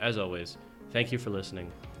 And as always, thank you for listening,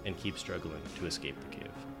 and keep struggling to escape the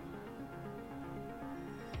cave.